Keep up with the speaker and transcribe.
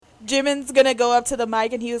Jimin's gonna go up to the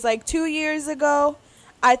mic and he was like, 2 years ago,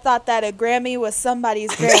 I thought that a Grammy was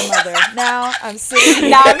somebody's grandmother. Now I'm sitting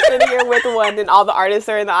here. Now I'm sitting here with one, and all the artists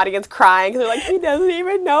are in the audience crying because they're like, he doesn't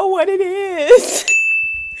even know what it is.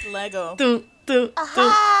 Lego. Dun, dun, dun.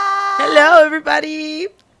 Hello, everybody.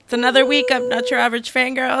 It's another week of Not Your Average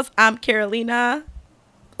Fangirls. I'm Carolina.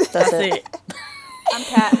 That's it. I'm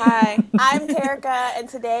Kat. Hi. I'm Terica, and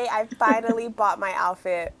today I finally bought my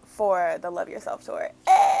outfit for the Love Yourself tour.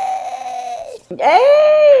 Hey! Yay!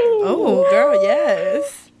 Oh, girl,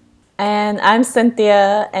 yes. And I'm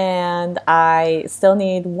Cynthia, and I still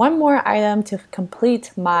need one more item to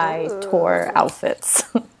complete my tour outfits.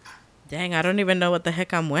 Dang, I don't even know what the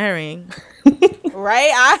heck I'm wearing.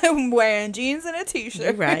 Right? I'm wearing jeans and a t-shirt.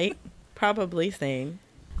 You're right. Probably same.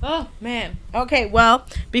 Oh, man. Okay, well,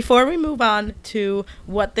 before we move on to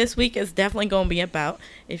what this week is definitely going to be about,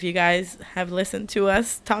 if you guys have listened to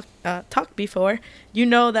us talk before, you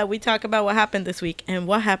know that we talk about what happened this week. And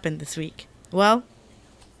what happened this week? Well,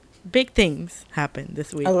 big things happened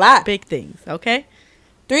this week. A lot. Big things, okay?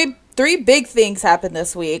 Three big things happened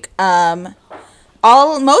this week.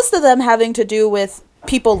 Most of them having to do with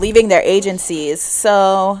people leaving their agencies.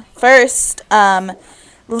 So first,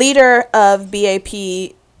 leader of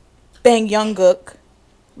BAP, Bang Youngkook,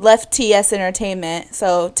 left TS Entertainment.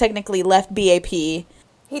 So technically left BAP. He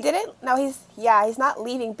didn't? No, he's not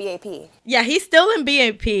leaving BAP. Yeah, he's still in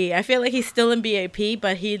BAP. I feel like he's still in BAP,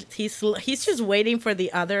 but he's just waiting for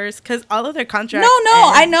the others because all of their contracts. No,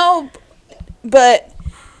 I know, but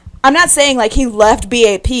I'm not saying like he left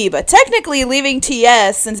BAP, but technically leaving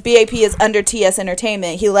TS, since BAP is under TS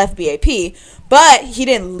Entertainment, he left BAP, but he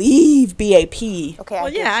didn't leave BAP. Okay. Well,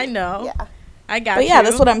 yeah, I know. Yeah. I got But you. yeah,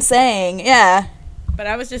 that's what I'm saying. Yeah. But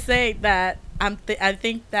I was just saying that I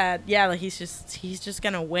think that like he's just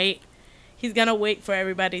gonna wait. He's gonna wait for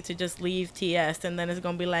everybody to just leave TS, and then it's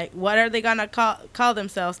gonna be like, what are they gonna call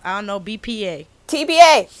themselves? I don't know, BPA.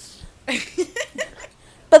 TBA.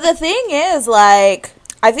 But the thing is, like,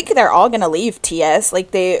 I think they're all gonna leave TS.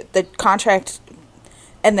 Like, the contract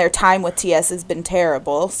and their time with TS has been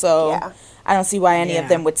terrible, so Yeah. I don't see why any of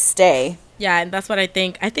them would stay. Yeah, and that's what I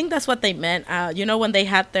think. I think that's what they meant. You know, when they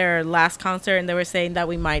had their last concert and they were saying that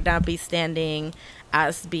we might not be standing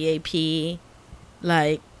as BAP,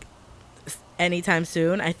 like, anytime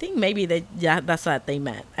soon. I think maybe that's what they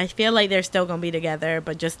meant. I feel like they're still going to be together,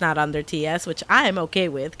 but just not under TS, which I am okay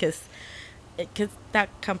with because that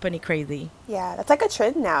company crazy. Yeah, that's like a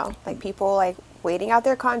trend now. Like people like waiting out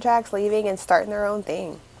their contracts, leaving, and starting their own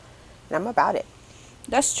thing. And I'm about it.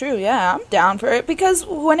 That's true, yeah. I'm down for it. Because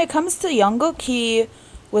when it comes to Jungkook, he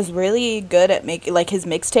was really good at making, like, his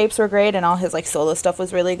mixtapes were great and all his, like, solo stuff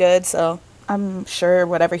was really good. So I'm sure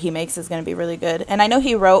whatever he makes is going to be really good. And I know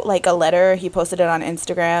he wrote, like, a letter. He posted it on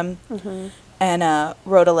Instagram. And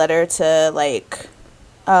wrote a letter to, like,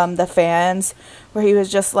 the fans where he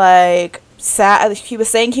was just, like, sad. He was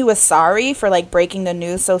saying he was sorry for, like, breaking the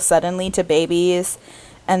news so suddenly to babies.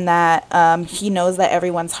 And that he knows that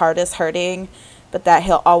everyone's heart is hurting, but that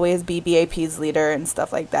he'll always be BAP's leader and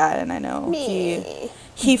stuff like that. And I know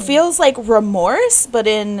he feels like remorse, but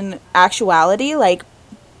in actuality, like,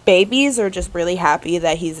 babies are just really happy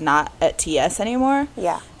that he's not at TS anymore.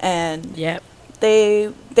 Yeah. And Yep.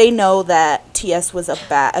 they know that TS was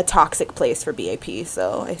a toxic place for BAP,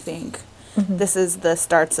 so I think this is the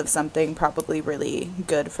starts of something probably really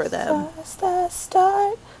good for them. Just the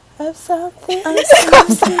start of something.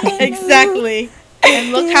 Exactly.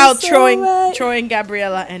 And look how Troy and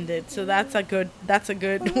Gabriella ended. So that's a good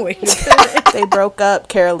way to put it. They broke up,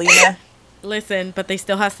 Carolina. Listen, but they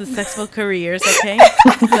still have successful careers, okay?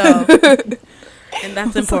 So, and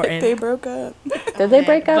that's important. They broke up. Did they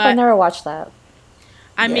break up? I But- never watched that.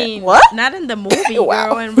 I mean, What? not in the movie, Wow.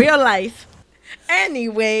 girl, in real life.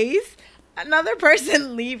 Anyways, another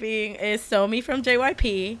person leaving is Somi from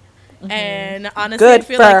JYP. And honestly, Good I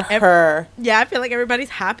feel for like her. yeah, I feel like everybody's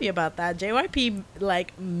happy about that. JYP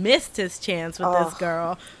like missed his chance with this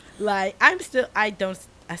girl. Like I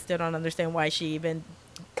still don't understand why she even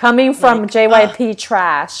Coming from Like, JYP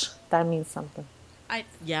trash, that means something.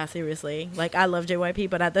 yeah, seriously. Like I love JYP,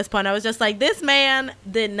 but at this point I was just like, this man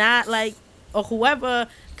did not like or whoever,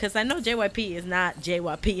 because I know JYP is not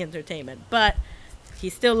JYP Entertainment, but he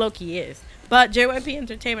still low-key is. But JYP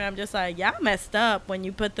Entertainment, I'm just like, y'all messed up when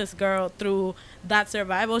you put this girl through that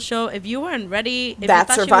survival show. If you weren't ready,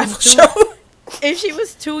 if she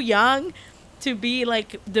was too young to be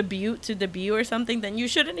like debut or something, then you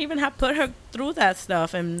shouldn't even have put her through that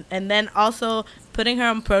stuff. And then also putting her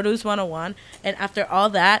on Produce 101, and after all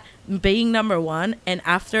that being number one, and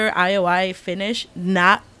after IOI finished,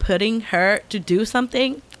 not putting her to do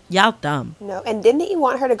something Y'all dumb. No, and didn't he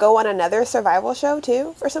want her to go on another survival show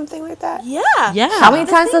too, or something like that? Yeah. Yeah. How many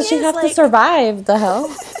times thing does she is, have to like- survive? The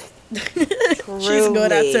hell? She's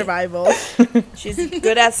good at Truly. survival. She's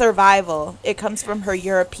good at survival. It comes from her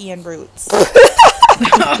European roots.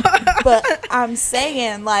 But I'm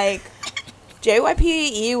saying, like,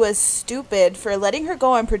 JYPE was stupid for letting her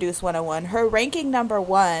go and produce 101. Her ranking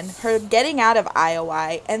 #1, her getting out of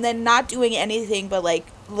IOI, and then not doing anything but, like,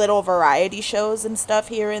 little variety shows and stuff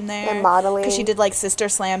here and there. And modeling. Because she did, like, Sister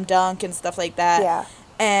Slam Dunk and stuff like that. Yeah.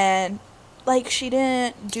 And, like, she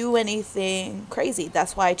didn't do anything crazy.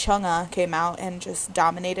 That's why Chungha came out and just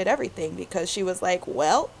dominated everything. Because she was like,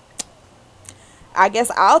 well, I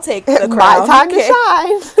guess I'll take the My crown. time to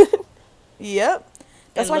shine. Yep.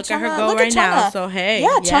 That's And why look at her Chungha- go look right at now, Chungha. so hey, Yeah,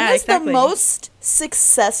 yeah, Chungha's exactly. the most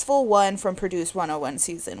successful one from Produce 101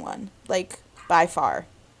 season 1. Like, by far.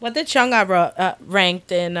 What did Chungha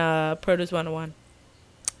ranked in Produce 101?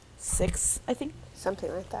 6, I think.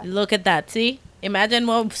 Something like that. Look at that. See? Imagine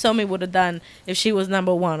what Somi would have done if she was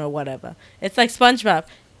 #1 or whatever. It's like SpongeBob.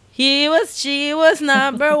 She was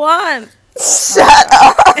 #1.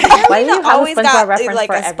 Why do you have a Always SpongeBob got reference like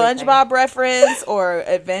for a everything? SpongeBob reference or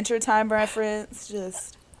Adventure Time reference.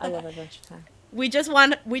 Just I love Adventure Time. We just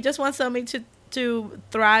want Somi to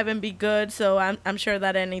thrive and be good. So I'm sure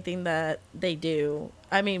that anything that they do,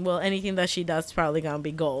 anything that she does is probably gonna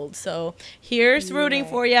be gold. So here's rooting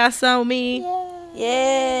for ya, Somi.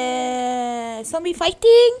 yeah. Somebody fighting.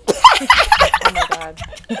 Oh my god.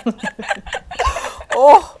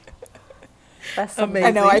 Oh, That's so Amazing.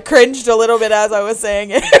 I know. I cringed a little bit as I was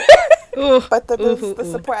saying it. Ooh, but the ooh.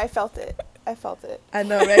 support, I felt it. I felt it. I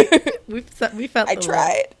know, right? we felt. I the love.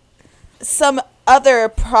 tried. Some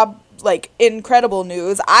other incredible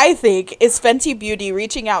news, I think, is Fenty Beauty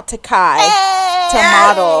reaching out to Kai to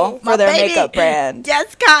model for My their baby. makeup brand.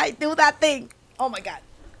 Yes, Kai, do that thing. Oh my god.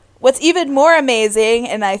 What's even more amazing,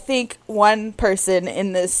 and I think one person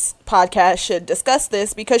in this podcast should discuss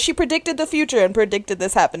this because she predicted the future and predicted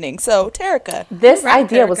this happening. So, Terica. This Right,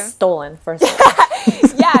 idea was Erica. stolen, first of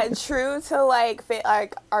all. Yeah, true to like fit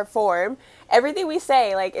like our form. Everything we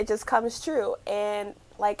say, like it just comes true. And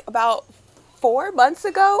like about 4 months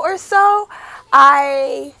ago or so,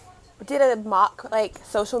 I did a mock like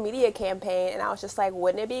social media campaign, and I was just like,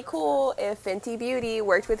 wouldn't it be cool if Fenty Beauty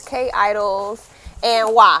worked with K Idols? And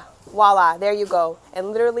voila, there you go.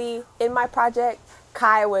 And literally in my project,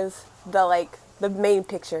 Kai was the main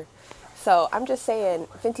picture. So I'm just saying,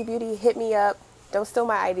 Fenty Beauty, hit me up. Don't steal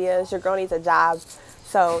my ideas. Your girl needs a job.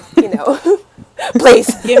 So,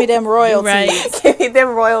 please Give me them royalties. Right. give me them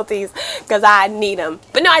royalties because I need them.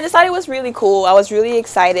 But no, I just thought it was really cool. I was really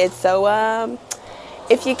excited. So,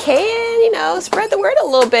 if you can, spread the word a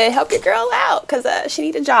little bit. Help your girl out because she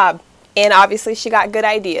needs a job. And obviously she got good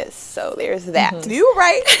ideas. So there's that. You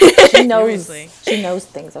right. She knows. Seriously. She knows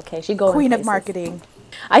things. Okay, she goes. Queen of marketing.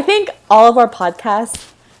 I think all of our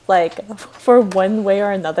podcasts, like for one way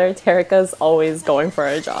or another, Terica's always going for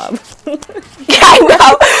a job. I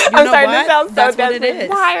know. I'm know starting what? to sound so That's what it desperate.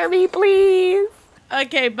 is. Hire me, please.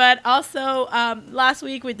 Okay, but also last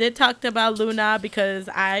week we did talk about Luna because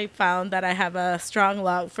I found that I have a strong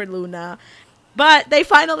love for Luna. But they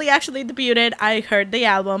finally actually debuted. I heard the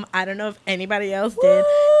album. I don't know if anybody else did.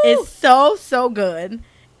 It's so good.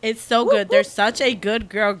 It's so good. They're such a good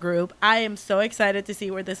girl group. I am so excited to see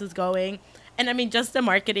where this is going. And just the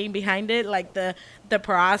marketing behind it, like the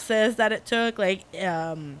process that it took, like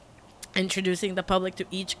introducing the public to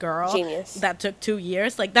each girl. Genius. That took 2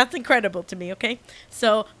 years. Like, that's incredible to me, okay?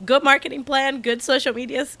 So, good marketing plan, good social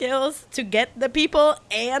media skills to get the people,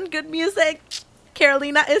 and good music.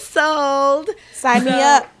 Carolina is sold. Sign me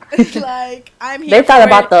up. Like, I'm here They thought for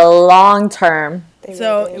about it. the long term.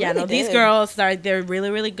 So They yeah, really no, these did. girls they're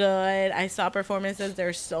really, really good. I saw performances;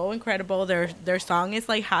 they're so incredible. Their song is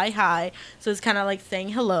like high, so it's kind of like saying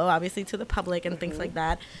hello, obviously, to the public and things like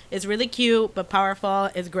that. It's really cute but powerful.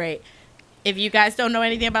 It's great. If you guys don't know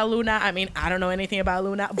anything about Luna, I don't know anything about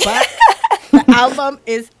Luna, but the album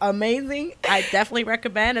is amazing. I definitely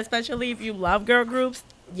recommend, especially if you love girl groups.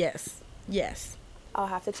 Yes. I'll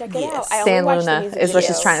have to check it Yes. out. I only Stan watched the Luna music is what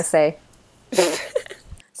she's videos. trying to say.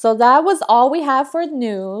 So that was all we have for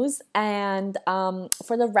news, and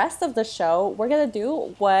for the rest of the show, we're gonna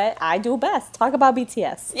do what I do best: talk about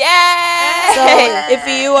BTS. Yay!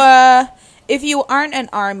 So if you aren't an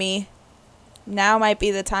ARMY, now might be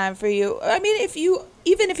the time for you. I mean,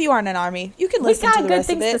 even if you aren't an ARMY, you can We listen to got the good rest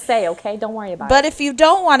of things to it. say, okay? Don't worry about But it. if you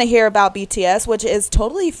don't want to hear about BTS, which is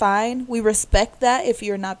totally fine, we respect that. If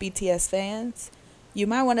you're not BTS fans, you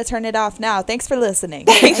might want to turn it off now. Thanks for listening.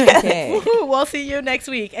 Okay. We'll see you next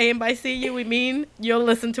week. And by see you, we mean you'll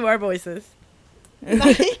listen to our voices.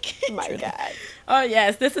 Like, My God. oh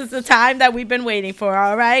yes, this is the time that we've been waiting for.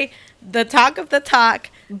 All right, the talk of the talk.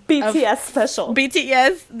 BTS special. The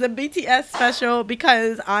BTS special,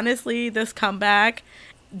 because honestly, this comeback,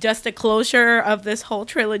 just the closure of this whole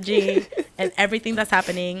trilogy and everything that's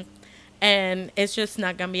happening, and it's just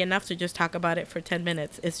not gonna be enough to just talk about it for 10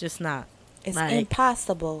 minutes. It's just not. It's Like,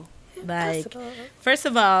 impossible. like, first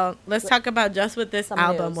of all, let's talk about just with this Some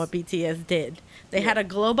album news. what BTS did. They had a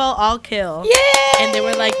global all kill. Yay! And they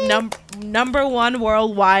were like number one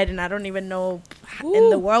worldwide, and I don't even know in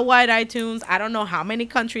the worldwide iTunes. I don't know how many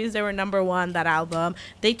countries they were number one. That album,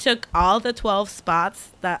 they took all the 12 spots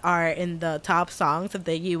that are in the top songs of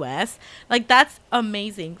the U.S. Like, that's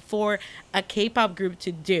amazing for a K-pop group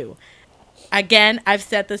to do. Again, I've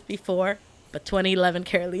said this before, but 2011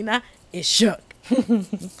 Carolina is shook.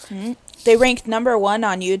 They ranked number 1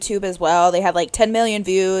 on YouTube as well. They had like 10 million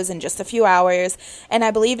views in just a few hours. And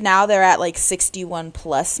I believe now they're at like 61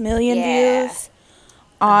 plus million Yeah. views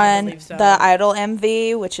on believe so. the Idol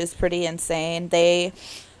MV, which is pretty insane. They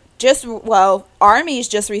just, well, ARMY's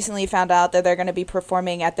just recently found out that they're going to be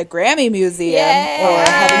performing at the Grammy Museum or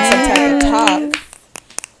having some type of talk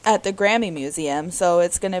at the Grammy Museum. So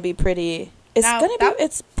it's going to be pretty, it's Now, going to that- be,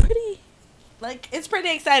 it's pretty. Like, it's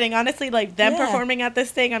pretty exciting, honestly. Like, them Yeah. performing at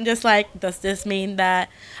this thing, I'm just like, does this mean that...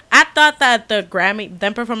 I thought that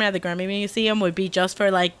them performing at the Grammy Museum would be just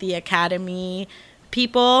for, like, the Academy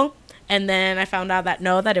people. And then I found out that,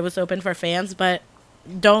 no, that it was open for fans. But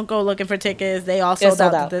don't go looking for tickets. They all sold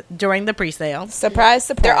sold out out. during the pre-sale. Surprise,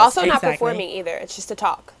 surprise. They're also not Exactly. performing either. It's just a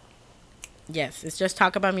talk. Yes, it's just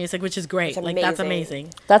talk about music, which is great. It's Like, that's amazing.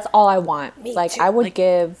 amazing. That's all I want. Me Like, too. I would Like-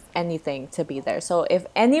 give anything to be there. So if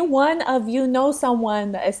any one of you know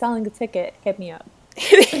someone that is selling a ticket, hit me up.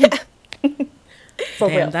 For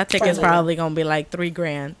Damn, real. that ticket's probably going to be like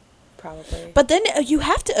 $3,000. Probably. But then you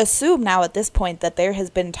have to assume now at this point that there has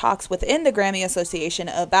been talks within the Grammy Association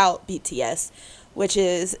about BTS, which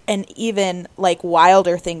is an even like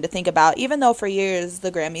wilder thing to think about. Even though for years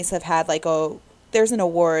the Grammys have had like there's an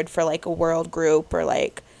award for like a world group or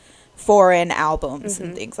like foreign albums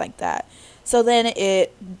and things like that. So then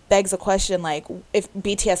it begs a question like if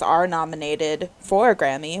BTS are nominated for a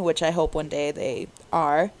Grammy, which I hope one day they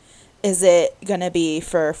are, is it going to be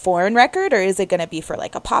for foreign record or is it going to be for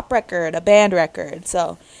like a pop record, a band record?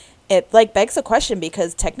 So it like begs a question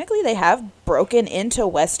because technically they have broken into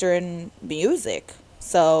Western music.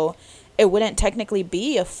 So it wouldn't technically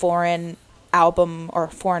be a foreign album or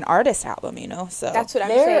foreign artist album, you know? So That's what I'm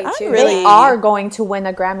They're- saying I'm too. really- They are going to win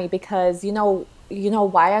a Grammy because you know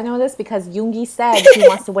why I know this? Because Yoongi said he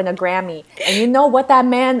wants to win a Grammy. And you know what that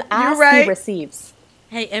man asks, right. he receives.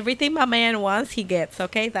 Hey, everything my man wants, he gets,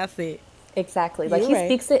 okay? That's it. Exactly. Like, You're he right.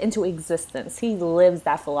 speaks it into existence. He lives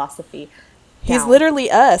that philosophy. he's down.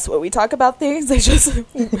 literally us. When we talk about things, they just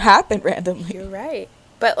happen randomly. You're right.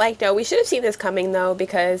 But like, no, we should have seen this coming though,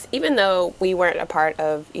 because even though we weren't a part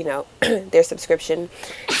of, their subscription,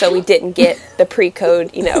 so we didn't get the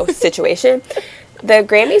pre-code, situation. The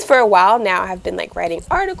Grammys for a while now have been like writing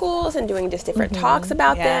articles and doing just different talks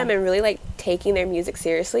about Yeah. them and really like taking their music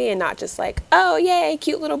seriously and not just like, oh yay,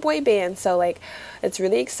 cute little boy band. So like, it's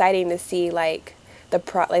really exciting to see like the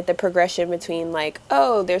progression between like,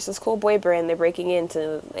 oh, there's this cool boy band, they're breaking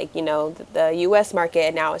into like, the US market,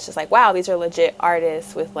 and now it's just like, wow, these are legit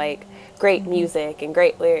artists with like great music and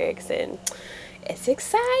great lyrics, and it's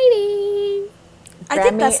exciting. I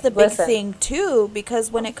think Grammy- that's the big listen. thing too,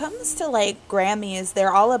 because when it comes to like Grammys,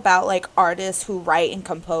 they're all about like artists who write and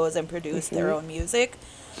compose and produce their own music.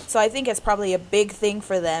 So I think it's probably a big thing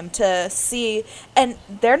for them to see, and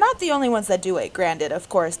they're not the only ones that do it. Granted, of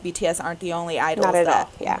course, BTS aren't the only idols Not at that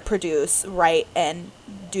all, yeah. produce, write, and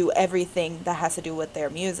do everything that has to do with their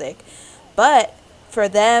music. But for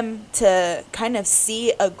them to kind of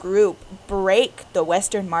see a group break the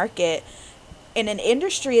Western market in an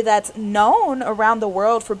industry that's known around the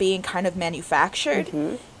world for being kind of manufactured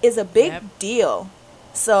is a big Yep. deal.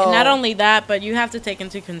 So And not only that, but you have to take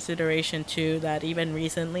into consideration too that even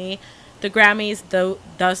recently, the Grammys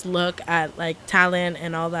does look at like talent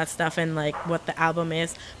and all that stuff and like what the album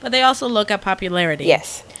is, but they also look at popularity.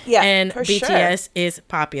 Yes. yeah, And for BTS sure. is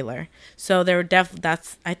popular, so they're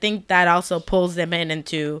I think that also pulls them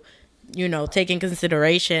into, taking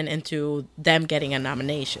consideration into them getting a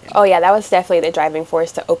nomination. Oh yeah, that was definitely the driving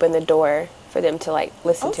force to open the door for them to like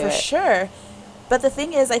listen Oh, to for it. sure. But the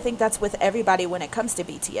thing is, I think that's with everybody when it comes to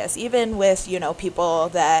BTS. Even with, people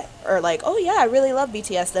that are like, oh, yeah, I really love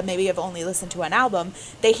BTS, that maybe have only listened to an album.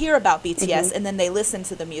 They hear about BTS, and then they listen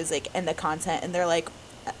to the music and the content, and they're like,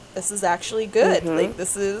 this is actually good. Like,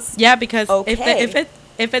 this is... Yeah, because Okay.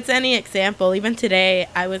 if it's any example, even today,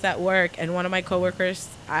 I was at work and one of my coworkers,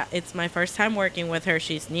 it's my first time working with her.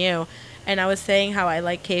 She's new. And I was saying how I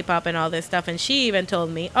like K-pop and all this stuff. And she even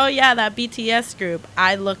told me, oh, yeah, that BTS group.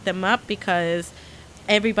 I looked them up because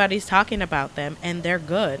everybody's talking about them and they're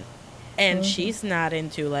good. And she's not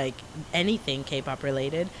into, like, anything K-pop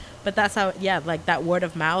related. But that's how, yeah, like, that word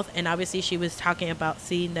of mouth. And obviously she was talking about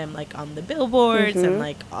seeing them, like, on the billboards and,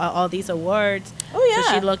 like, all these awards. Oh, yeah.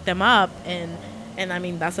 So she looked them up. And I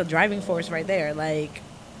mean, that's a driving force right there. Like,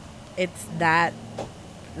 it's that,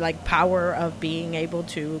 like, power of being able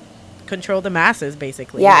to control the masses,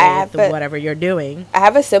 basically. Yeah, with whatever you're doing. I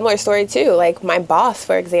have a similar story too. Like my boss,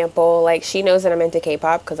 for example, like she knows that I'm into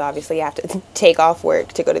K-pop because obviously you have to take off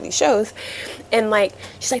work to go to these shows, and like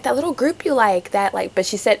she's like, that little group you like, that like, but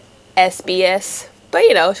she said SBS, but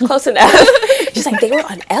you know, it's close enough. She's like, they were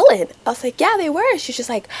on Ellen. I was like, yeah, they were. She's just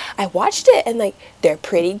like, I watched it and like they're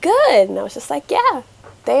pretty good, and I was just like, yeah,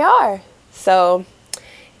 they are. So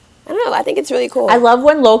I don't know. I think it's really cool. I love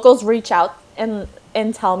when locals reach out and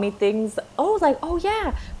tell me things. Oh, like, oh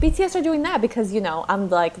yeah, BTS are doing that because, you know, I'm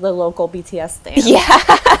like the local BTS stan.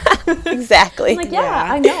 Yeah, exactly. I'm like, yeah,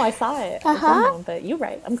 I know, I saw it. Uh-huh. But you're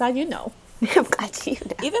right. I'm glad you know. I'm glad you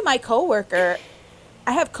know. Even my coworker,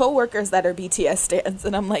 I have coworkers that are BTS stans,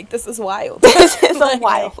 and I'm like, this is wild. This is so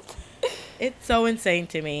wild. It's so insane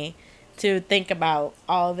to me to think about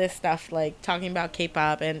all this stuff, like talking about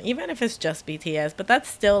K-pop, and even if it's just BTS, but that's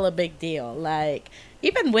still a big deal. Like,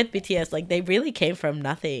 even with BTS, like, they really came from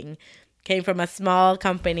nothing. Came from a small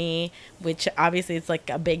company, which obviously it's like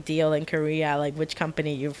a big deal in Korea, like which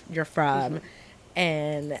company you're from.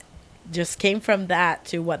 And just came from that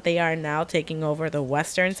to what they are now, taking over the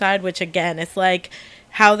Western side, which again, it's like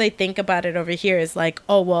how they think about it over here is like,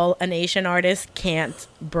 oh, well, an Asian artist can't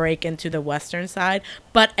break into the Western side,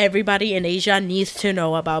 but everybody in Asia needs to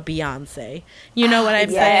know about Beyonce. You know what I'm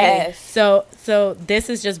saying? So this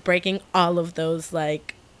is just breaking all of those,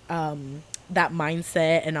 like, that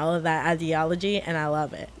mindset and all of that ideology, and I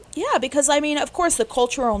love it. Yeah, because, I mean, of course, the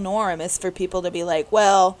cultural norm is for people to be like,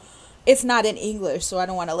 well, it's not in English, so I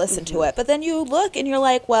don't want to listen to it. But then you look and you're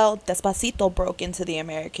like, well, Despacito broke into the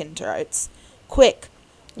American charts quick.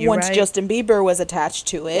 Once right. Justin Bieber was attached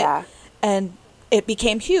to it, Yeah. and it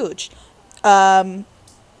became huge. Gangnam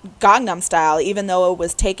Style, even though it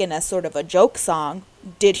was taken as sort of a joke song,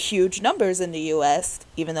 did huge numbers in the US,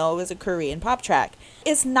 even though it was a Korean pop track.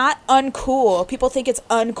 It's not uncool. People think it's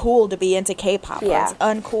uncool to be into K-pop. Yeah. Or it's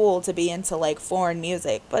uncool to be into, like, foreign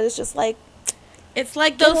music. But it's just like, It's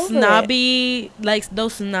like Get those over it. snobby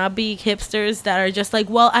hipsters that are just like,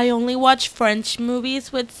 well, I only watch French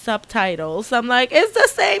movies with subtitles. I'm like, it's the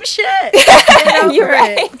same shit. Get over You're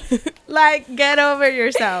right. it. Like, get over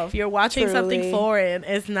yourself. You're watching something Truly. foreign.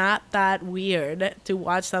 It's not that weird to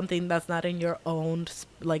watch something that's not in your own,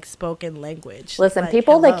 like, spoken language. Listen, Like,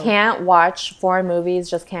 people that hello. can't watch foreign movies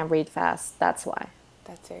just can't read fast. That's why.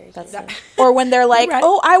 That's very That's true. it. or when they're like, Right.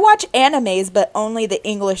 oh, I watch animes, but only the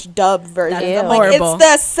English dub version. That's I'm like, horrible. it's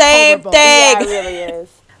the same Horrible. Yeah, thing. it really is.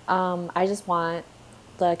 I just want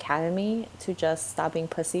the Academy to just stop being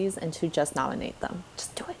pussies and to just nominate them.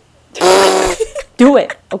 Just do it. Do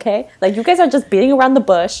it, okay? Like, you guys are just beating around the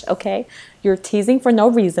bush, okay? You're teasing for no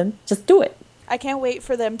reason. Just do it. I can't wait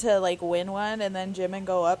for them to, like, win one and then Jimin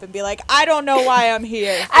go up and be like, I don't know why I'm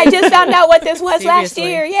here. I just found out what this was last Seriously.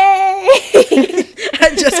 year. Yay!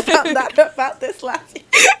 I just found out about this last year.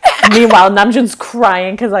 Meanwhile, Namjoon's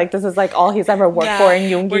crying because, like, this is, like, all he's ever worked for in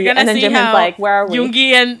We're Yoongi. gonna And then see Jimin's how like, where are we?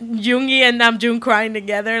 Yoongi and Namjoon crying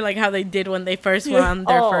together, like how they did when they first won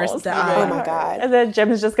their first. so Oh my good. God. And then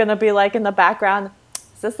Jim's just going to be, like, in the background,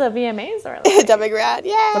 is this the VMAs or like, Jumping around.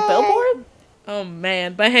 Yay! the Billboard? Oh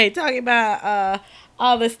man! But hey, talking about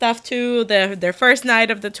all this stuff too. Their first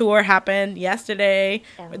night of the tour happened yesterday,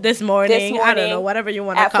 or this morning. I don't know, whatever you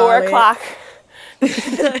want to At call 4 it. o'clock.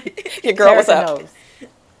 Your girl was Erica up. knows.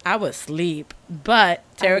 I was asleep, but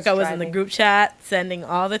Terika was in the driving. group chat sending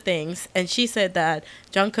all the things, and she said that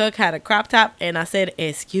Jungkook had a crop top, and I said,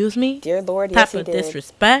 "Excuse me, Dear Lord, type yes, he of did.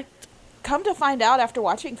 disrespect." Come to find out after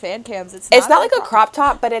watching fan cams, it's It's not like a crop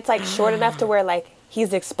top, but it's like short enough to where like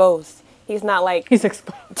he's exposed. He's not like He's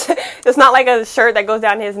exposed. it's not like a shirt that goes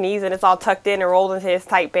down his knees and it's all tucked in and rolled into his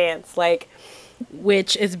tight pants. Like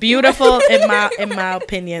Which is beautiful in my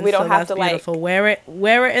opinion. We don't have that's to, like- beautiful. Wear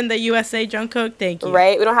it in the USA, Jungkook. Thank you.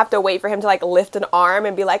 right? We don't have to wait for him to like lift an arm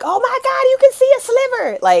and be like, "Oh my God, you can see a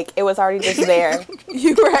sliver!" Like it was already just there.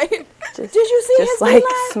 You right? Just, Did you see just his like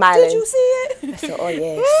beeline? smiling. Did you see it? So, oh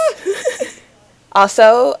yes.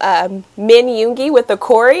 Also, Min Yoongi with the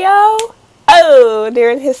choreo. Oh,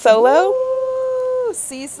 during his solo. Ooh,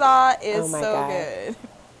 Seesaw is Oh my so God. good.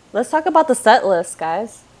 Let's talk about the set list,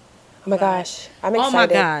 guys. Oh my gosh, I'm Oh excited. my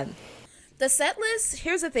god. The set list,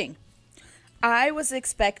 here's the thing. I was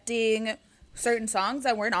expecting certain songs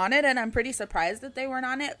that weren't on it, and I'm pretty surprised that they weren't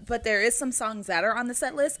on it. But there is some songs that are on the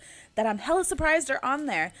set list that I'm hella surprised are on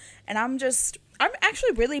there. And I'm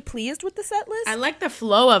actually really pleased with the set list. I like the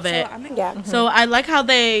flow of it. Yeah. So I like how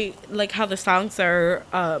the songs are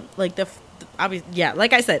like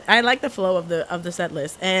I said, I like the flow of the set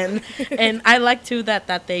list, and I like too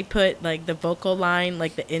that they put like the vocal line,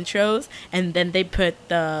 like the intros, and then they put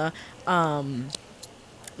the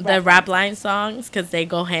rap line songs, because they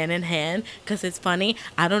go hand in hand. Because it's funny,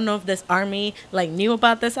 I don't know if this army like knew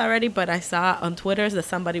about this already, but I saw on Twitter that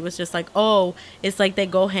somebody was just like, oh, it's like they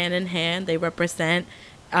go hand in hand, they represent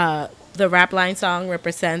the rap line song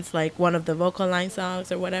represents like one of the vocal line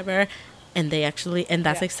songs or whatever, and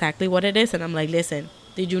that's exactly what it is. And I'm like, listen,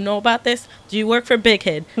 did you know about this? Do you work for Big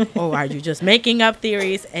Head, or are you just making up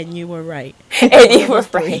theories? And you were right. And you were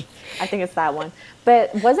right. I think it's that one.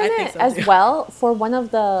 But wasn't I think it so, as too. well for one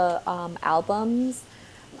of the albums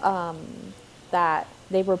that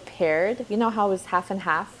they were paired? You know how it was half and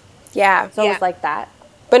half? Yeah. So it was like that.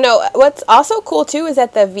 But no, what's also cool too is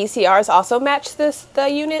that the VCRs also match the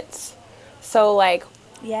units. So like,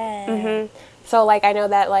 Yeah. so like I know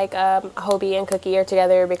that like Hobie and Cookie are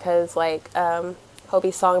together because like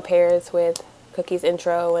Hobie's song pairs with Cookie's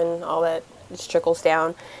intro and all that just trickles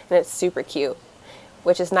down, and it's super cute,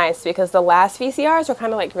 which is nice because the last VCRs were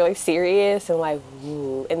kind of like really serious and like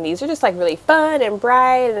ooh, and these are just like really fun and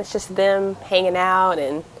bright, and it's just them hanging out,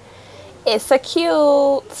 and it's so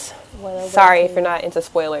cute. Sorry if you're not into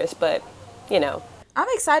spoilers, but you know. I'm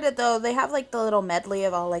excited though. They have like the little medley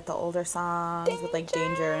of all like the older songs with like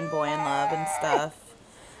Danger and Boy in Love and stuff.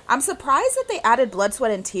 I'm surprised that they added Blood,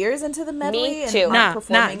 Sweat, and Tears into the medley. Me and too. aren't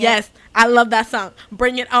performing it. Yes, I love that song.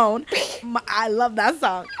 Bring it on. I love that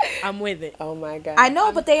song. I'm with it. Oh my god. I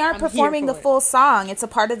know, but they aren't I'm here performing the for it. full song. It's a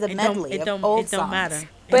part of the It medley don't, of old it don't songs. matter. It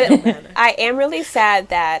But don't matter. I am really sad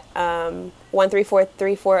that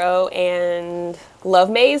 134340 and Love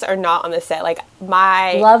Maze are not on the set. Like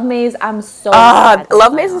my Love Maze, I'm so sad that's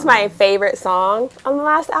Love not Maze is on. my favorite song on the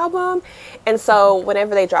last album, and so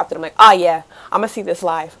whenever they dropped it, I'm like, oh yeah, I'm gonna see this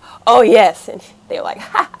live. Oh yes, and they were like,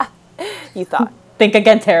 ha, ha, you thought. Think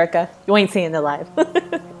again, Terica. You ain't seeing it live.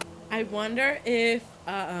 I wonder if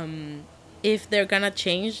they're gonna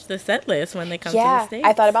change the set list when they come to the Yeah, States.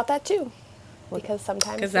 I thought about that too, because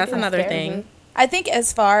sometimes Because they that's do. another thing. I think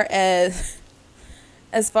as far as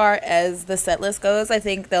the set list goes, I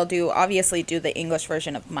think they'll obviously do the English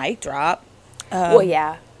version of Mic Drop. Well,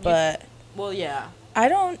 yeah. But Well, yeah. I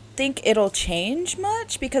don't think it'll change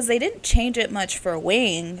much because they didn't change it much for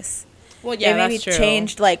Wings. Well, yeah, They maybe that's true.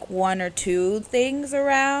 changed like one or two things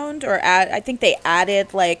around, or I think they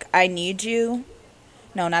added like I Need You.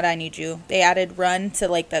 No, not I Need You. They added Run to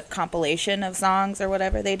like the compilation of songs or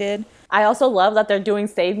whatever they did. I also love that they're doing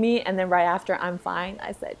Save Me, and then right after I'm Fine,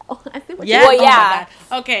 I said, oh, I see what Yeah. Well, Oh my yeah.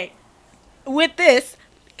 God. Okay. With this,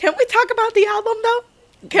 can we talk about the album though?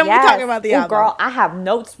 Can we Yes. talk about the Ooh, album? girl, I have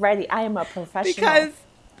notes ready. I am a professional. Because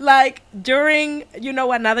like during, you know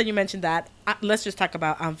what, now that you mentioned that, let's just talk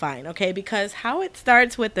about I'm Fine, okay? Because how it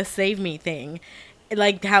starts with the Save Me thing,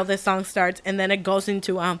 like how the song starts and then it goes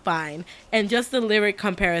into I'm Fine, and just the lyric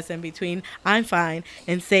comparison between I'm Fine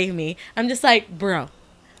and Save Me, I'm just like, bro,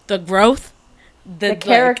 the growth, the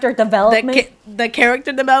character development. the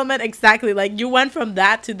character development, exactly. Like you went from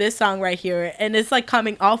that to this song right here, and it's like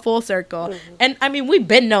coming all full circle. Mm-hmm. And I mean, we've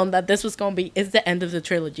been known that this was gonna be is the end of the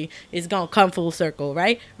trilogy. It's gonna come full circle,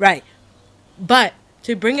 right? But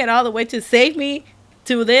to bring it all the way to Save Me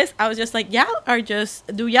to this, I was just like,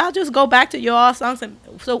 do y'all just go back to your all songs? And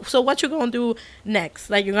so what you gonna do next?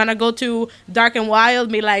 Like you're gonna go to Dark and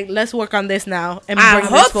Wild, be like, let's work on this now and I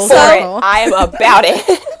bring this hope full so. circle. I am about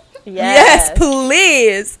it. Yes,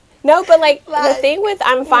 please. No, but like the thing with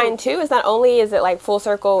I'm Fine too is not only is it like full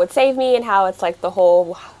circle with Save Me and how it's like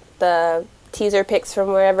the teaser pics from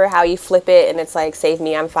wherever, how you flip it and it's like Save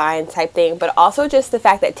Me, I'm Fine type thing, but also just the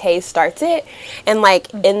fact that Tay starts it, and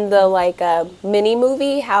like in the like mini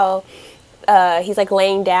movie how he's like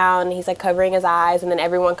laying down, he's like covering his eyes, and then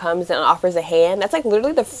everyone comes and offers a hand. That's like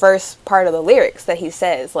literally the first part of the lyrics that he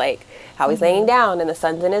says, like how he's laying down and the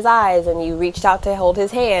sun's in his eyes and you reached out to hold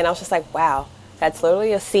his hand. I was just like, wow, that's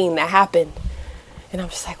literally a scene that happened. And I'm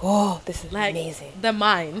just like, whoa, this is Like amazing. the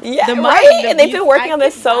mind. Yeah, the right? the And they've view- been working I on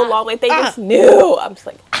this so cannot- long, like they just knew. I'm just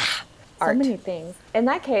like, So art. many things. In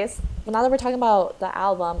that case, now that we're talking about the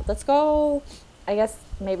album, let's go, I guess,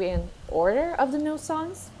 maybe in order of the new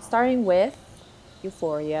songs, starting with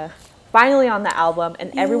Euphoria. finally on the album,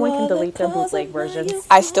 and everyone can delete their bootleg versions.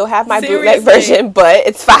 I still have my bootleg Seriously. version, but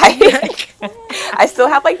it's fine. I still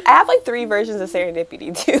have I have like 3 versions of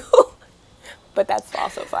Serendipity too. But that's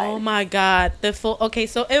also fine. Oh my god, the full. Okay,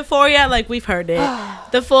 so Euphoria, like we've heard it.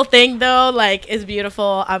 The full thing though, like is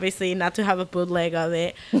beautiful. Obviously, not to have a bootleg of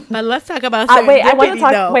it. But let's talk about Wait, I want Serendipity, to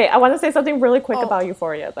talk. though. Wait, I want to say something really quick about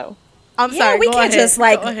Euphoria, though. I'm Yeah, sorry. we go can't ahead. just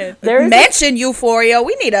like Go ahead. There's mention Euphoria.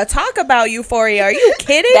 We need to talk about Euphoria. Are you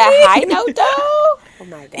kidding That me? high note though. Oh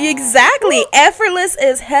my god. Exactly. Effortless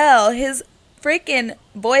as hell. His freaking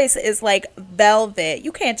voice is like velvet.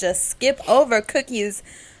 You can't just skip over Cookie's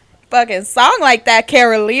fucking song like that,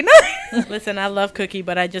 Carolina. Listen, I love Cookie,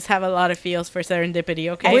 but I just have a lot of feels for Serendipity.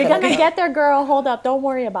 Okay. We're gonna get there, girl. Hold up. Don't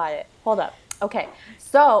worry about it. Hold up. Okay.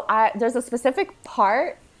 So there's a specific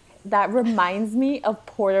part that reminds me of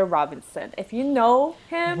Porter Robinson. If you know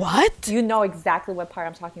him, What? you know exactly what part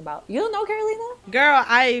I'm talking about. You don't know Carolina? Girl,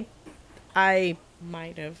 I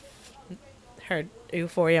might have heard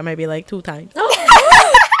Euphoria maybe like 2 times.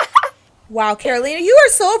 Wow, Carolina, you are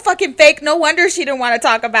so fucking fake. No wonder she didn't want to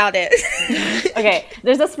talk about it. Okay,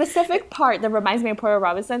 there's a specific part that reminds me of Porter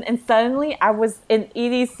Robinson, and suddenly I was in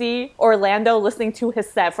EDC Orlando listening to his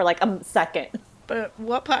set for like a second. But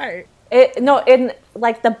what part? In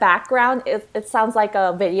like the background, it sounds like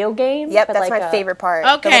a video game. Yep, but that's like my favorite part.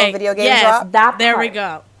 Okay, The little video game yes. drop. That There we part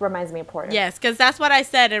go. reminds me of Porter. Yes, because that's what I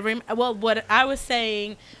said. Well, what I was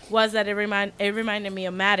saying was that it reminded me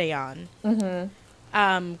of Marion.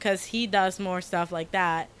 Because he does more stuff like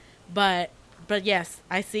that. But yes,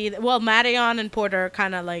 I see. Well, Marion and Porter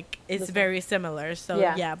kind of like it's very similar. So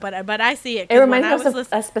Yeah. yeah, but I see it. It 'cause reminds when I me was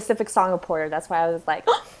of a specific song of Porter. That's why I was like,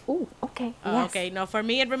 ooh, okay, Oh, yes. okay, no, for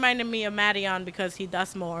me it reminded me of Marion because he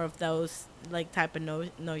does more of those like type of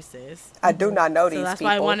noises. I do not know these So that's people.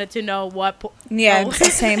 why I wanted to know what. Yeah, Oh.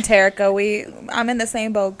 same Terica. I'm in the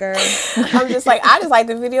same boat, girl. I'm just like, I just like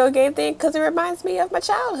the video game thing because it reminds me of my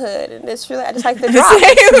childhood, and it's really, I just like the drop.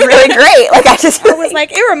 It's really great. Like I was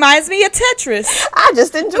like, it reminds me of Tetris. I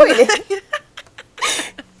just enjoyed it.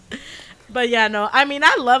 But yeah, no, I mean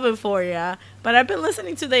I love Euphoria, but I've been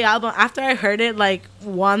listening to the album after I heard it like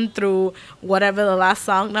 1 through whatever the last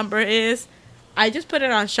song number is. I just put it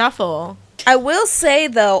on shuffle. I will say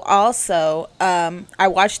though, also, I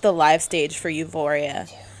watched the live stage for Euphoria,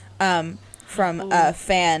 from a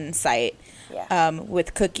fan site, Yeah.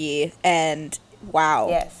 with Cookie, and wow.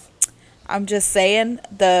 Yes. I'm just saying,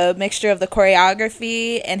 the mixture of the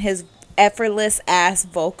choreography and his effortless ass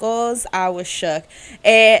vocals, I was shook.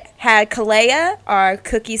 It had Kalea, our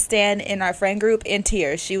Cookie stan in our friend group, in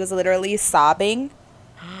tears. She was literally sobbing.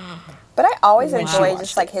 But I always When she enjoy watched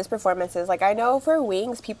just like his performances. Like I know for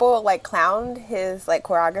Wings, people like clowned his like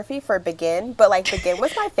choreography for Begin, but like Begin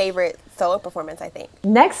was my favorite solo performance, I think.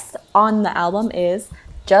 Next on the album is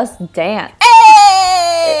Just Dance.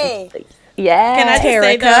 Hey! Yeah. Can I just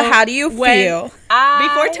say, Terica, though, how do you feel?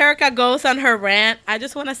 Before Terica goes on her rant, I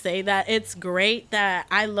just want to say that it's great that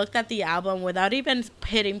I looked at the album without even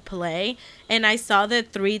hitting play, and I saw the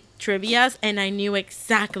 3 trivias, and I knew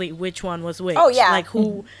exactly which one was which. Oh, yeah. Like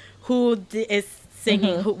who is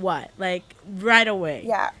singing who what, like right away.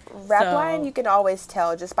 Yeah, rap So- line you can always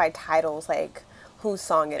tell just by titles, like whose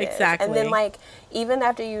song it is. Exactly. And then like even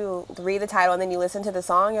after you read the title and then you listen to the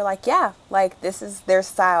song, you're like, yeah, like this is their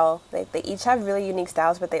style. They each have really unique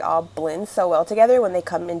styles, but they all blend so well together when they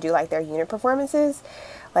come and do like their unit performances.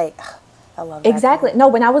 Like I love that. Exactly. No,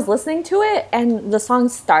 when I was listening to it and the song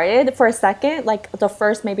started for a second, like the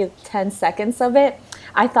first maybe 10 seconds of it,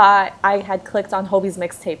 I thought I had clicked on Hobie's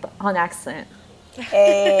mixtape on accident.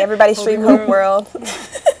 Hey, everybody stream Hope World.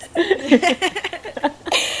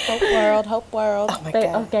 Hope world. Oh my But,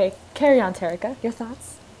 god. okay, carry on, Terica. Your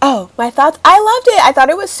thoughts? Oh, my thoughts. I loved it. I thought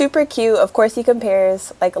it was super cute. Of course, he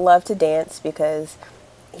compares like love to dance because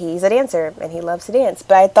he's a dancer and he loves to dance.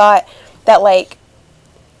 But I thought that like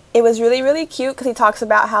it was really, really cute because he talks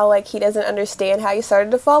about how like he doesn't understand how you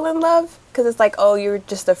started to fall in love because it's like, oh, you're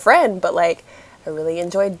just a friend, but like I really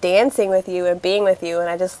enjoyed dancing with you and being with you, and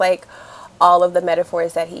I just like all of the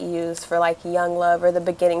metaphors that he used for like young love or the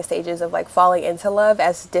beginning stages of like falling into love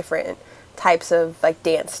as different types of like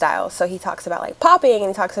dance styles. So he talks about like popping, and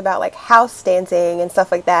he talks about like house dancing and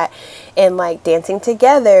stuff like that, and like dancing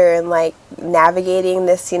together and like navigating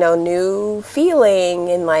this, you know, new feeling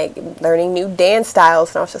and like learning new dance styles.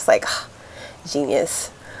 And I was just like, genius.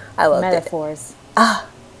 I loved it. Metaphors.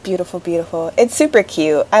 Beautiful, beautiful. It's super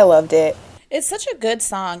cute. I loved it. It's such a good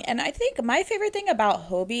song, and I think my favorite thing about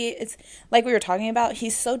Hobie is, like we were talking about,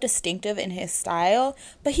 he's so distinctive in his style,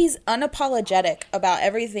 but he's unapologetic about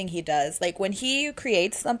everything he does. Like when he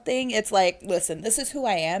creates something, it's like, listen, this is who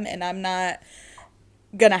I am, and I'm not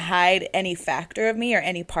gonna hide any factor of me or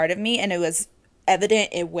any part of me, and it was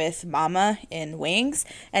evident with Mama in Wings,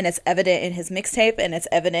 and it's evident in his mixtape, and it's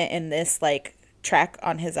evident in this like track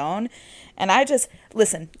on his own. And I just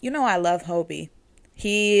listen, I love Hobie.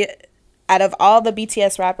 He, out of all the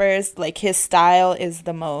BTS rappers, like his style is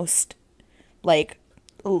the most like,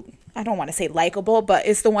 I don't want to say likable, but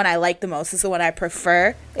it's the one I like the most. It's the one I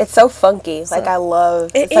prefer. It's so funky. Like, I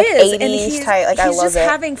love it. It's like is. 80s And he's, type. Like, I love just it.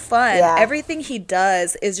 having fun. Yeah. Everything he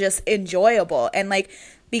does is just enjoyable. And, like,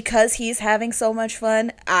 because he's having so much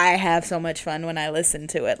fun, I have so much fun when I listen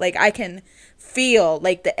to it. Like, I can feel,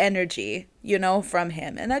 like, the energy, from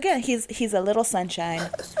him. And, again, he's a little sunshine.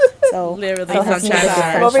 So Literally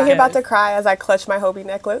sunshine. I'm over here about to cry as I clutch my Hobie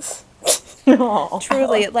necklace.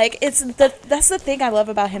 Truly, like that's the thing I love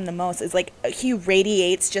about him the most is like he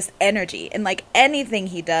radiates just energy and like anything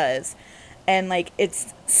he does, and like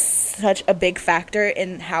it's such a big factor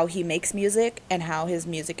in how he makes music and how his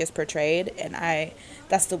music is portrayed. And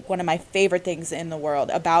that's one of my favorite things in the world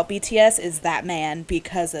about BTS is that man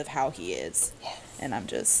because of how he is. And I'm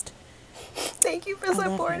just Thank you for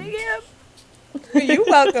supporting him. you're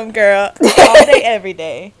welcome, girl. All day, every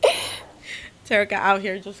day. Terica out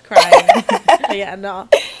here just crying. Yeah, no.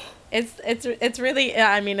 It's really,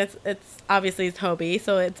 I mean, it's obviously it's Hobie,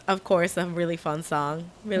 so it's of course a really fun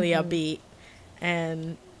song, really upbeat,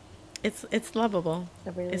 and it's lovable.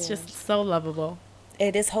 It really it's is. just so lovable.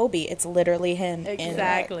 It is Hobie. It's literally him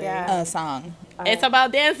Exactly. Yeah. in a song. It's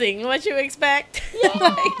about dancing. What you expect?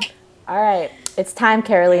 Like, All right, it's time,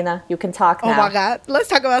 Carolina. You can talk now. oh my God. Let's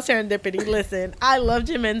talk about Serendipity. Listen, I love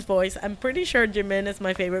Jimin's voice. I'm pretty sure Jimin is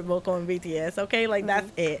my favorite vocal in BTS. Okay, like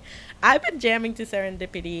that's it. I've been jamming to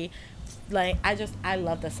Serendipity. Like I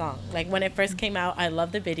love the song. Like when it first came out, I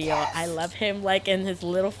love the video. I love him like in his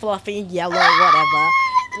little fluffy yellow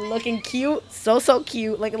whatever, looking cute, so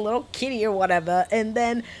cute, like a little kitty or whatever. And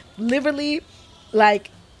then literally, like,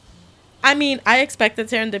 I mean, I expected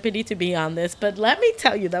Serendipity to be on this, but let me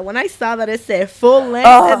tell you that when I saw that it said full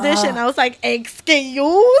length edition, I was like,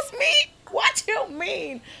 excuse me? What you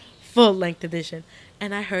mean? Full length edition.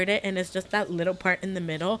 And I heard it, and it's just that little part in the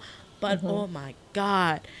middle. But oh my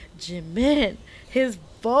God, Jimin, his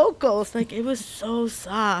vocals, like it was so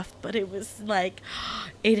soft, but it was like,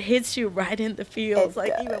 it hits you right in the feels,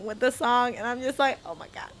 like even with the song. And I'm just like, oh my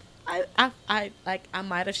God. I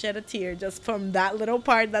might have shed a tear just from that little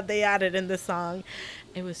part that they added in the song.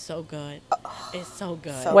 It was so good. It's so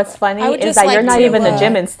good. What's funny I would is just that like you're not to, even the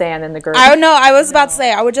Jimin stan in the group. I don't know. I was about to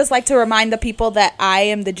say, I would just like to remind the people that I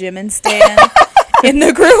am the Jimin stan in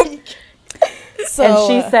the group. So, and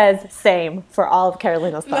she says same for all of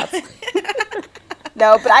Carolina's thoughts.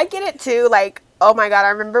 No, but I get it too. Like, oh my God, I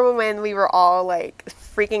remember when we were all like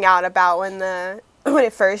freaking out about when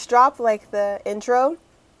it first dropped, like the intro.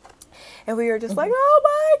 And we were just like, oh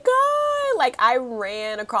my God. Like, I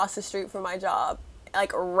ran across the street from my job.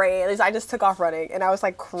 Like, ran. I just took off running. And I was,